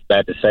know this is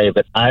bad to say,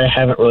 but I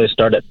haven't really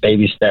started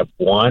baby step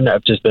 1.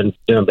 I've just been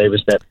doing baby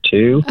step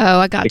 2. Oh,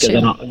 I got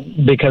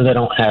you. Because I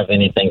don't have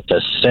anything to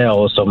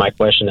sell. So my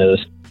question is,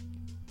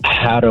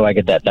 how do I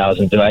get that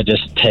 1,000? Do I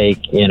just take,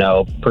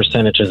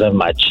 percentages of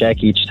my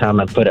check each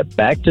time and put it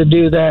back to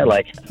do that?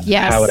 Like,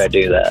 Yes. how would I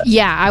do that?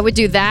 Yeah, I would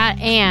do that.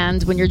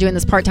 And when you're doing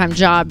this part-time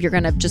job, you're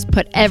going to just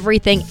put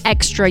everything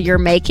extra you're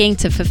making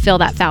to fulfill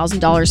that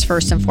 $1,000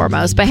 first and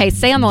foremost. But hey,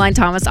 stay on the line,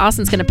 Thomas.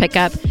 Austin's going to pick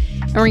up,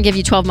 and we're going to give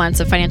you 12 months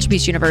of Financial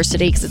Peace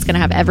University, because it's going to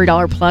have Every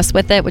Dollar Plus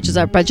with it, which is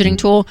our budgeting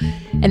tool.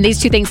 And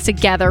these two things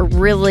together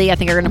really, I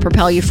think, are going to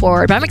propel you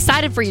forward. But I'm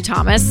excited for you,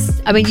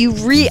 Thomas. I mean,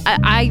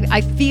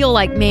 I feel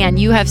like, man,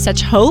 you have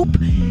such hope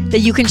that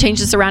you can change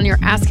this around. You're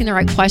asking the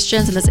right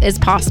questions, and this is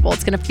possible.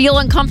 It's going to feel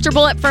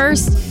uncomfortable at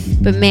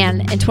first, but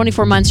man, in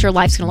 24 months, your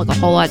life's going to look a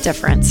whole lot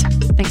different.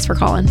 Thanks for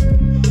calling.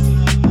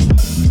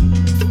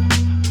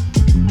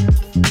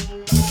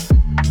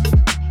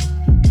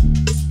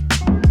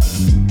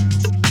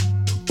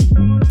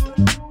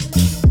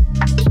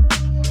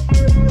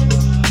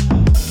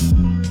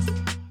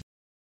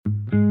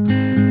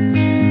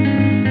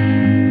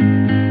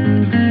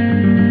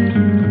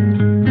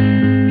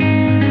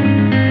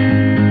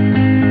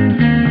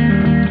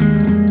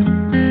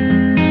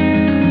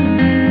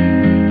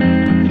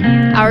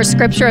 Our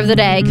scripture of the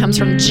day comes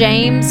from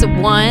James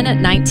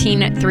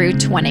 1:19 through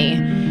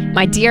 20.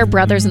 My dear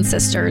brothers and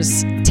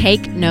sisters,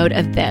 take note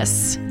of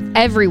this.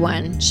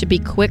 Everyone should be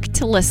quick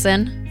to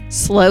listen,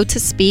 slow to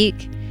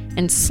speak,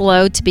 and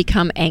slow to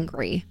become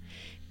angry,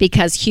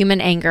 because human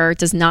anger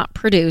does not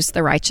produce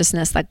the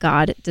righteousness that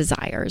God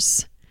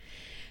desires.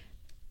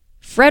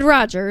 Fred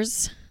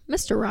Rogers,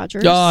 Mr.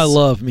 Rogers. Oh, I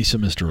love me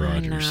some Mr.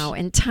 Rogers. I know.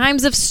 In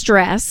times of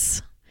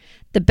stress,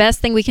 the best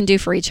thing we can do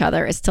for each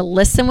other is to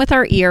listen with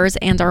our ears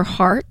and our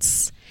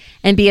hearts,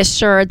 and be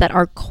assured that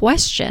our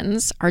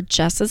questions are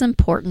just as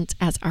important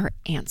as our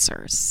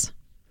answers.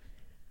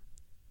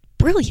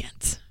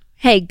 Brilliant.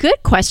 Hey,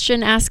 good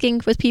question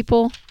asking with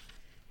people.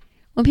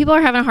 When people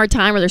are having a hard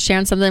time or they're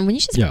sharing something, when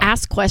you just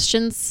ask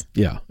questions.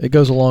 Yeah, it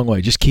goes a long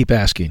way. Just keep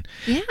asking.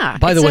 Yeah.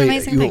 By the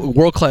way,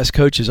 world-class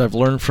coaches, I've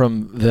learned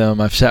from them.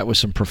 I've sat with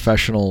some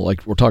professional,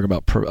 like we're talking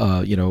about,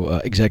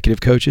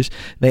 executive coaches.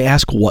 They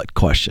ask what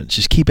questions.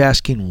 Just keep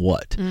asking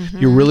what. Mm-hmm.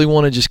 You really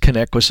want to just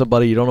connect with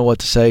somebody. You don't know what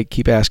to say.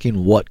 Keep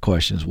asking what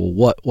questions. Well,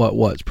 what?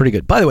 It's pretty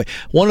good. By the way,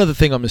 one other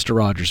thing on Mr.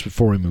 Rogers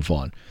before we move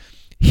on.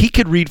 He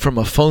could read from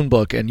a phone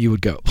book and you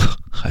would go,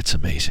 that's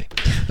amazing.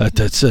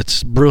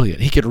 That's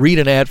brilliant. He could read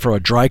an ad for a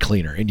dry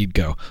cleaner and you'd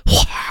go,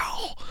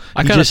 wow.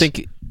 I kind of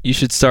think you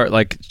should start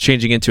like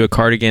changing into a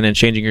cardigan and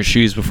changing your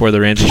shoes before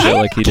the Ramsey show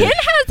like he did. Ken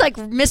has like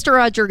Mr.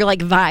 Roger like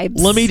vibes.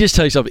 Let me just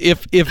tell you something.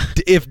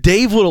 If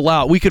Dave would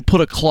allow, we could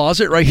put a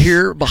closet right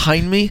here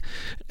behind me,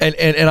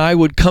 and I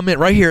would come in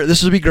right here.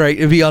 This would be great.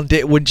 It'd be on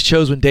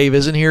shows when Dave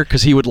isn't here,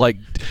 because he would like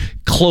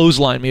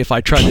clothesline me if I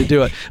tried to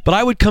do it. But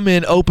I would come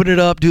in, open it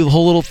up, do the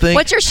whole little thing.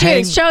 What's your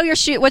shoes? Show your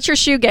shoe. What's your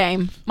shoe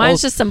game?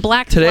 Mine's just some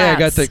black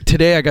flats.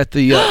 Today I got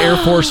the Air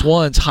Force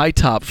Ones high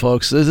top,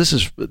 folks.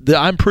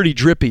 I'm pretty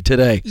drippy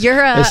today.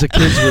 As the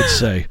kids would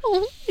say.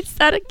 Is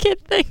that a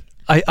kid thing?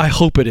 I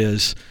hope it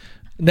is.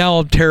 Now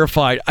I'm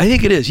terrified. I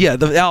think it is. Yeah,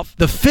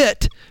 the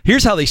fit.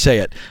 Here's how they say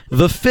it.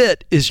 The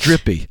fit is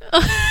drippy.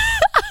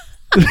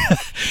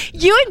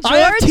 You and George. I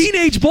have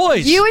teenage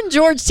boys. You and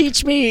George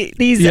teach me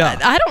these. Yeah,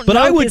 I don't know. But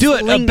I would do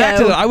it. Lingo. Back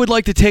to that. I would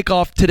like to take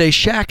off today's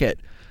shacket.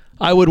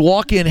 I would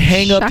walk in,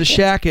 hang up the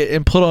shacket,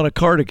 and put on a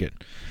cardigan,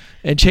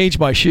 and change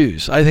my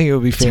shoes. I think it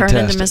would be fantastic.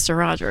 Turn into Mr.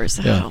 Rogers.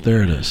 Yeah,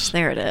 there it is.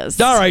 There it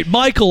is. All right,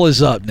 Michael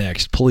is up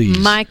next, please.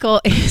 Michael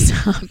is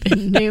up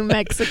in New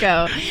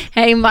Mexico.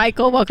 Hey,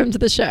 Michael, welcome to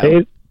the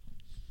show.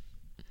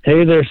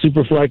 Hey there,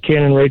 Superfly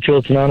Ken and Rachel.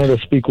 It's an honor to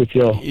speak with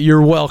y'all.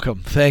 You're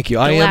welcome. Thank you.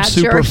 I am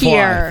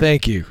Superfly.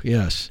 Thank you.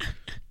 Yes.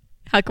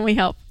 How can we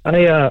help?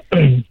 I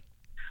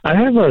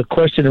have a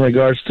question in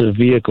regards to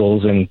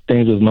vehicles and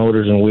things with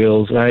motors and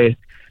wheels. I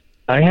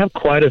have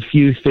quite a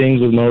few things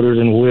with motors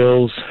and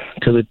wheels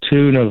to the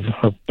tune of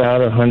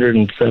about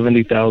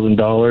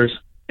 $170,000,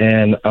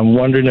 and I'm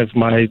wondering if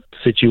my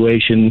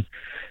situation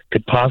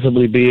could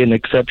possibly be an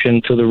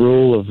exception to the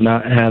rule of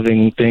not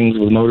having things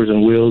with motors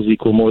and wheels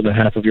equal more than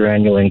half of your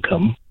annual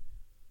income.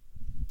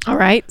 All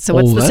right. So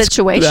what's the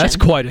situation? That's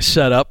quite a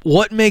setup.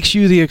 What makes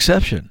you the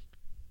exception?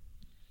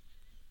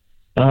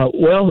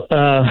 Several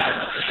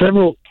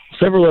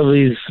of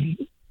these.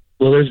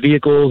 Well, there's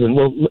vehicles,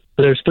 and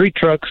there's 3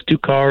 trucks, 2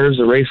 cars,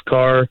 a race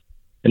car,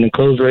 an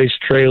enclosed race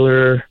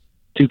trailer,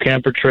 2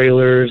 camper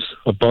trailers,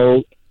 a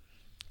boat,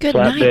 Good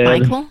night,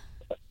 Michael.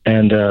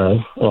 And a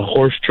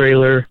horse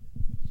trailer.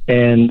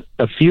 And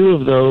a few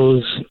of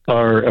those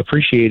are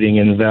appreciating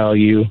in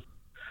value.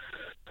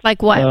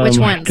 Like what? Which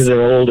ones? Because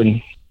they're old.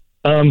 And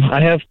I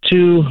have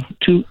two of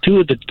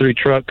the 3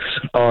 trucks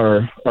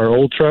are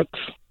old trucks.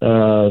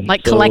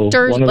 Like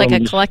collectors, like a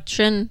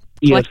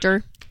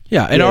collector.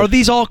 Yeah, and are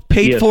these all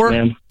paid for?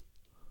 Ma'am.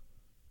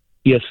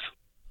 Yes.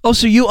 Oh,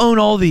 so you own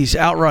all these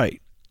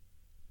outright?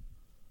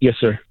 Yes,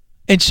 sir.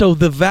 And so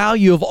the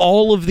value of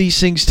all of these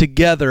things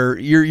together,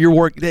 your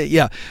work,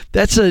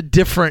 that's a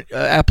different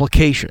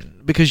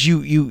application, because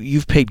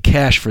you've paid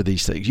cash for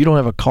these things. You don't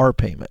have a car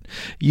payment.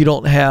 You're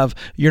not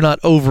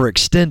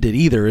overextended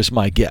either, is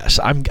my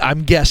guess.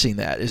 I'm guessing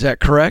that. Is that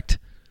correct?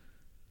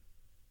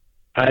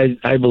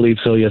 I believe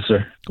so, yes,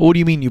 sir. What do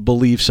you mean you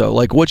believe so?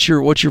 Like, what's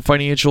your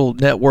financial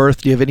net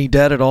worth? Do you have any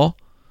debt at all?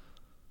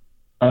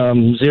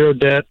 0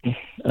 debt,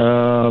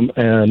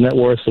 and net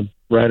worth of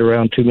right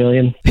around $2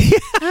 million.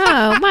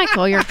 Oh,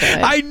 Michael, you're good.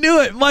 I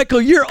knew it,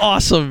 Michael. You're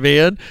awesome,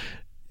 man.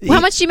 Well,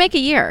 how much do you make a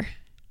year?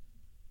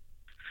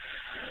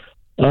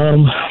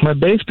 My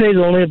base pay is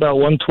only about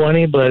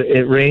 $120, but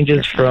it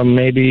ranges from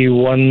maybe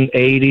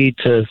 $180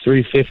 to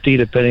 $350,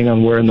 depending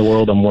on where in the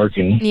world I'm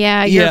working.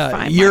 Yeah,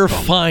 you're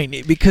fine.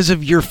 Fine because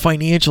of your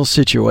financial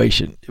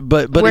situation.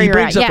 But he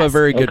brings up a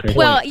very good point.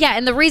 Well, yeah,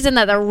 and the reason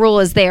that the rule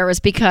is there is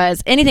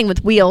because anything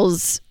with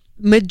wheels,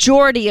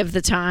 majority of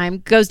the time,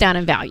 goes down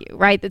in value,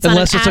 right? It's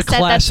unless not an it's a asset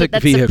classic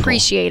that's vehicle.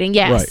 Appreciating,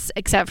 yes, right.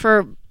 Except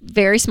for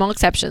very small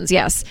exceptions,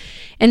 yes.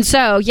 And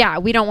so, yeah,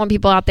 we don't want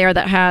people out there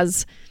that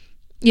has,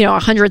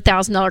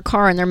 $100,000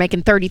 car and they're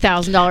making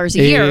 $30,000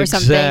 a year or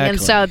something. And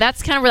so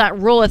that's kind of where that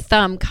rule of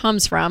thumb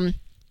comes from.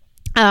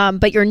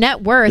 But your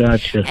net worth,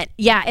 gotcha.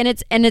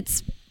 and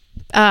it's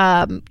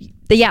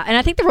But yeah, and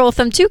I think the rule of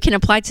thumb too can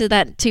apply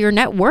to your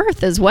net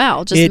worth as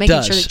well. Just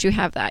making sure that you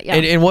have that. Yeah.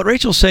 And what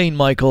Rachel's saying,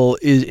 Michael,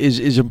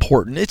 is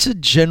important. It's a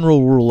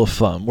general rule of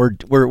thumb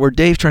where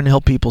Dave's trying to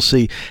help people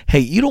see, hey,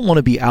 you don't want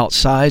to be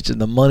outsized in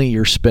the money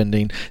you're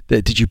spending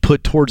that you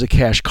put towards a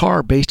cash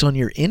car based on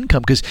your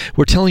income, because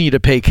we're telling you to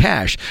pay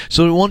cash.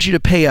 So we want you to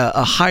pay a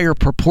higher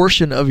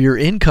proportion of your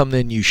income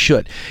than you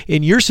should.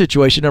 In your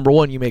situation, number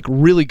one, you make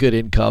really good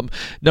income.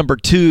 Number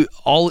two,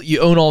 you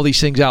own all these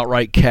things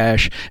outright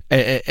cash,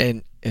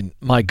 and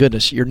my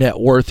goodness, your net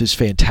worth is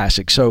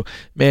fantastic. So,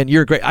 man,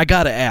 you're great. I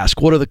got to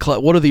ask, what are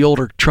the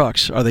older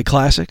trucks? Are they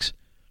classics?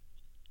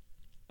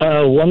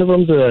 One of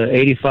them's a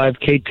 85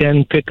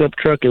 K10 pickup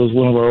truck. It was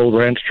one of our old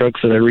ranch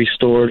trucks that I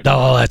restored.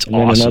 Oh, that's and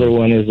awesome. Then another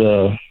one is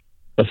a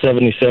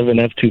 77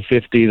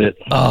 F250 that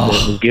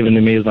was given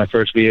to me as my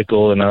first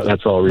vehicle, and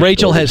that's all restored.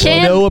 Rachel has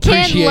no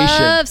appreciation.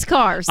 Ken loves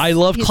cars. I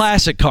love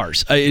classic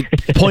cars. I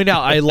point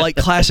out, I like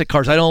classic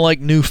cars. I don't like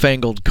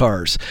newfangled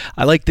cars.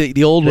 I like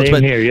the old ones.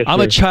 But here, yes, I'm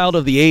sir. a child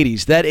of the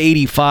 80s. That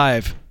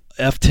 85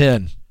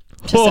 F10.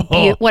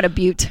 What a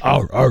beaut.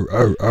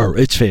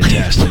 It's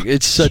fantastic.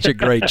 It's such a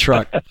great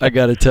truck, I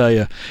got to tell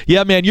you.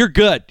 Yeah, man, you're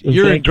good.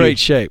 You're in great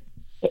shape.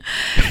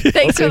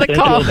 Thanks for the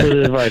call. Thank you for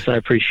the advice. I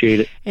appreciate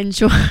it.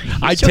 Enjoy.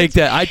 I'd take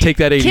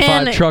that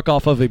 85 truck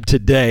off of him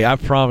today. I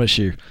promise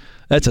you.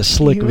 That's a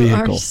slick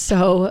vehicle. You are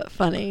so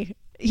funny.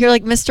 You're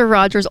like Mr.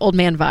 Rogers' old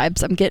man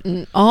vibes. I'm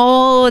getting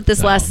all at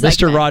this last segment.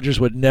 Mr. Rogers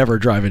would never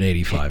drive an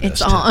 85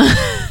 It's S10. on.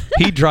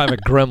 He'd drive a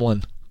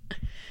Gremlin.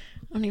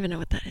 I don't even know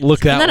what that is. Look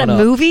that Isn't that one a up.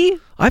 movie?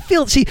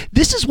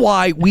 This is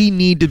why we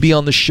need to be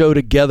on the show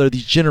together,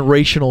 these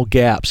generational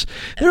gaps.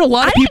 There are a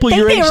lot of people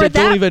your age that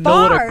don't even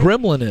know what a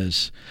gremlin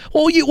is.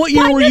 Well, what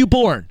year were you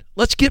born?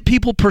 Let's get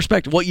people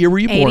perspective. What year were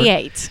you born?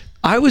 88.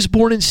 I was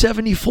born in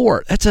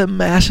 74. That's a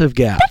massive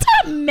gap. That's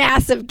a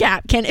massive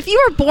gap, Ken. If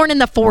you were born in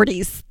the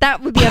 40s,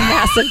 that would be a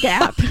massive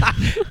gap.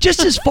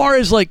 Just as far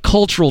as like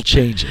cultural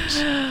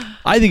changes,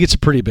 I think it's a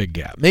pretty big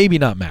gap. Maybe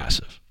not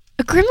massive.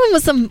 A Gremlin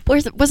was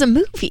a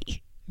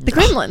movie. The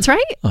Gremlins,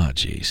 right? Oh,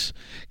 jeez.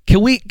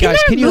 Can you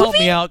help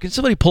me out? Can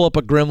somebody pull up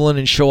a Gremlin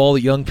and show all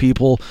the young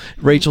people,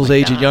 Rachel's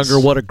age and younger,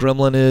 what a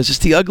Gremlin is? It's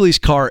the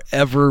ugliest car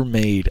ever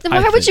made. Then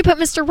why would you put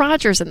Mr.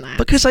 Rogers in that?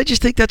 Because I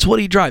just think that's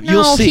what he drives. No,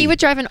 You'll see. He would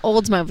drive an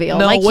Oldsmobile.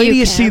 No, like wait till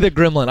you Ken. see the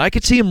Gremlin. I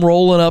could see him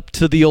rolling up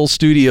to the old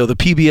studio, the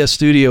PBS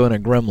studio, in a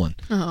Gremlin.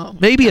 Oh,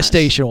 maybe a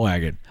station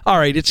wagon. All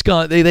right, it's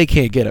gone. They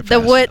can't get it. The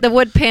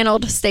wood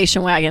paneled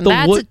station wagon.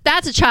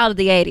 That's a child of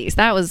the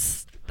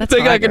 80s.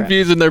 They got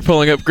confused and they're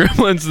pulling up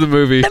Gremlins, the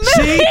movie.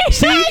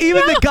 See,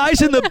 even the guys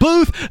in the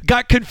booth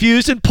got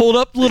confused and pulled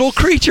up little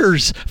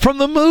creatures from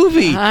the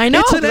movie. I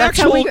know. It's an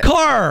actual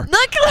car.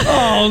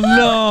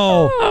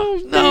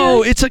 Oh,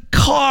 no, it's a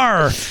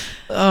car.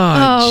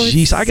 Oh,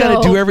 jeez. I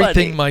got to do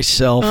everything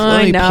myself.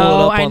 Let me pull it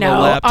up on the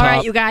laptop. All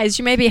right, you guys,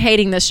 you may be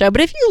hating this show,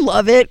 but if you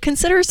love it,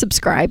 consider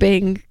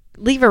subscribing.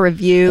 Leave a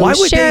review. Why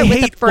would share they it with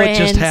hate a friend. what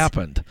just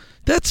happened?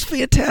 That's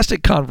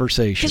fantastic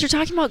conversation. Because you're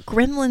talking about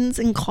Gremlins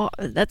and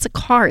that's a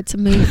car. It's a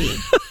movie.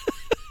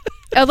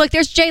 Oh, look,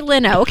 there's Jay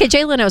Leno. Okay,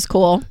 Jay Leno's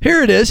cool.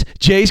 Here it is,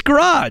 Jay's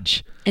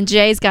Garage. And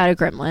Jay's got a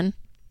Gremlin.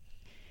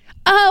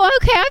 Oh,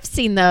 okay, I've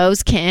seen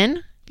those,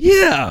 Ken.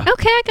 Yeah.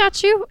 Okay, I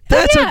got you.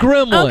 That's a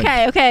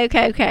Gremlin.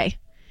 Okay.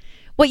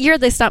 What year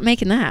did they stop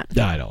making that?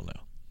 I don't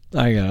know.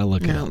 I gotta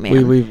look it up.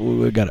 Man.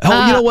 We got it.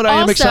 Oh, you know what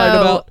I am excited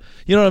about?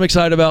 You know what I'm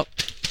excited about?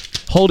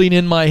 Holding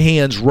in my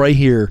hands right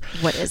here.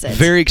 What is it?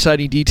 Very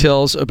exciting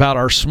details about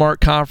our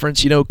SMART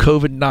conference. You know,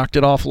 COVID knocked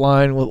it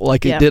offline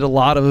like it did a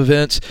lot of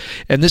events.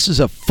 And this is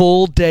a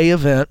full day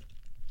event.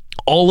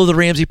 All of the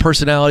Ramsey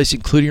personalities,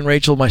 including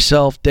Rachel,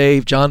 myself,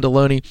 Dave, John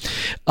Deloney,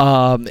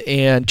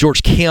 and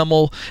George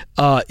Camel.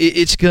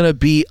 It's going to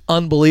be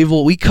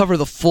unbelievable. We cover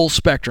the full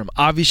spectrum.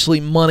 Obviously,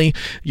 money,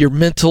 your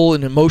mental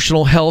and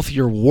emotional health,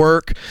 your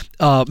work,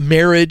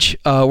 marriage.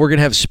 We're going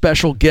to have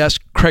special guest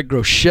Craig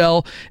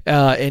Groeschel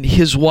and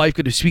his wife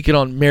going to be speaking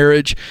on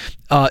marriage.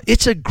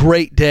 It's a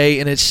great day,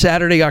 and it's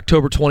Saturday,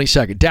 October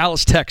 22nd,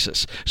 Dallas,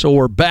 Texas. So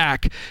we're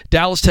back.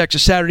 Dallas,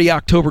 Texas, Saturday,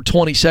 October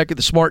 22nd,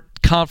 the SMART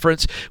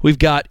Conference. We've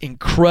got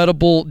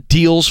incredible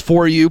deals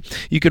for you.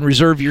 You can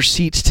reserve your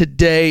seats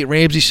today,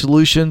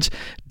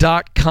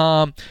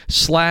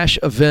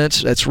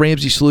 RamseySolutions.com/events. That's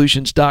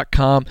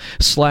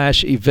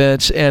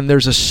RamseySolutions.com/events. And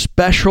there's a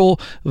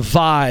special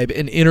vibe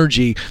and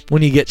energy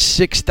when you get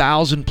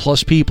 6,000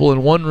 plus people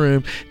in one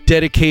room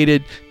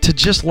dedicated to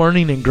just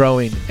learning and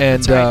growing.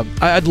 And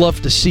I'd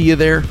love to see you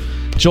there.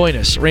 Join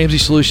us,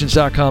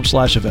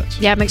 RamseySolutions.com/events.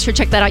 Yeah, make sure to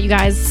check that out, you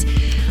guys.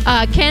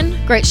 Ken,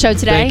 great show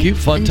today. Thank you.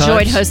 Fun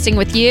Enjoyed times. hosting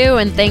with you,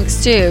 and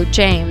thanks to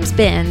James,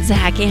 Ben,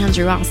 Zach,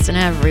 Andrew, Austin,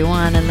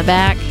 everyone in the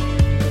back.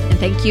 And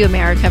thank you,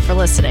 America, for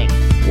listening.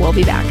 We'll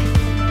be back.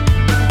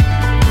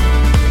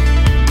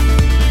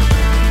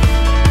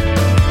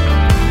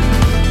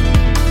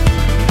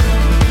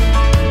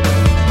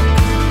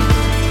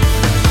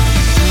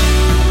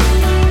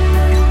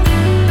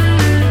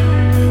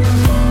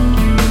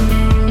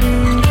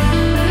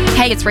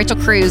 Hey, Hey, it's Rachel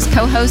Cruz,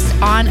 co-host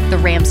on The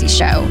Ramsey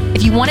Show.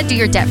 If you want to do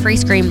your debt-free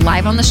scream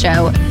live on the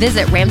show,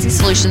 visit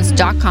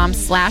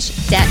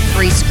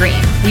RamseySolutions.com/debt-free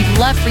scream. We'd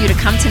love for you to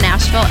come to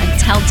Nashville and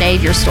tell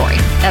Dave your story.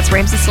 That's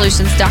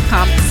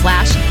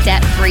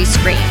RamseySolutions.com/debt-free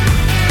scream.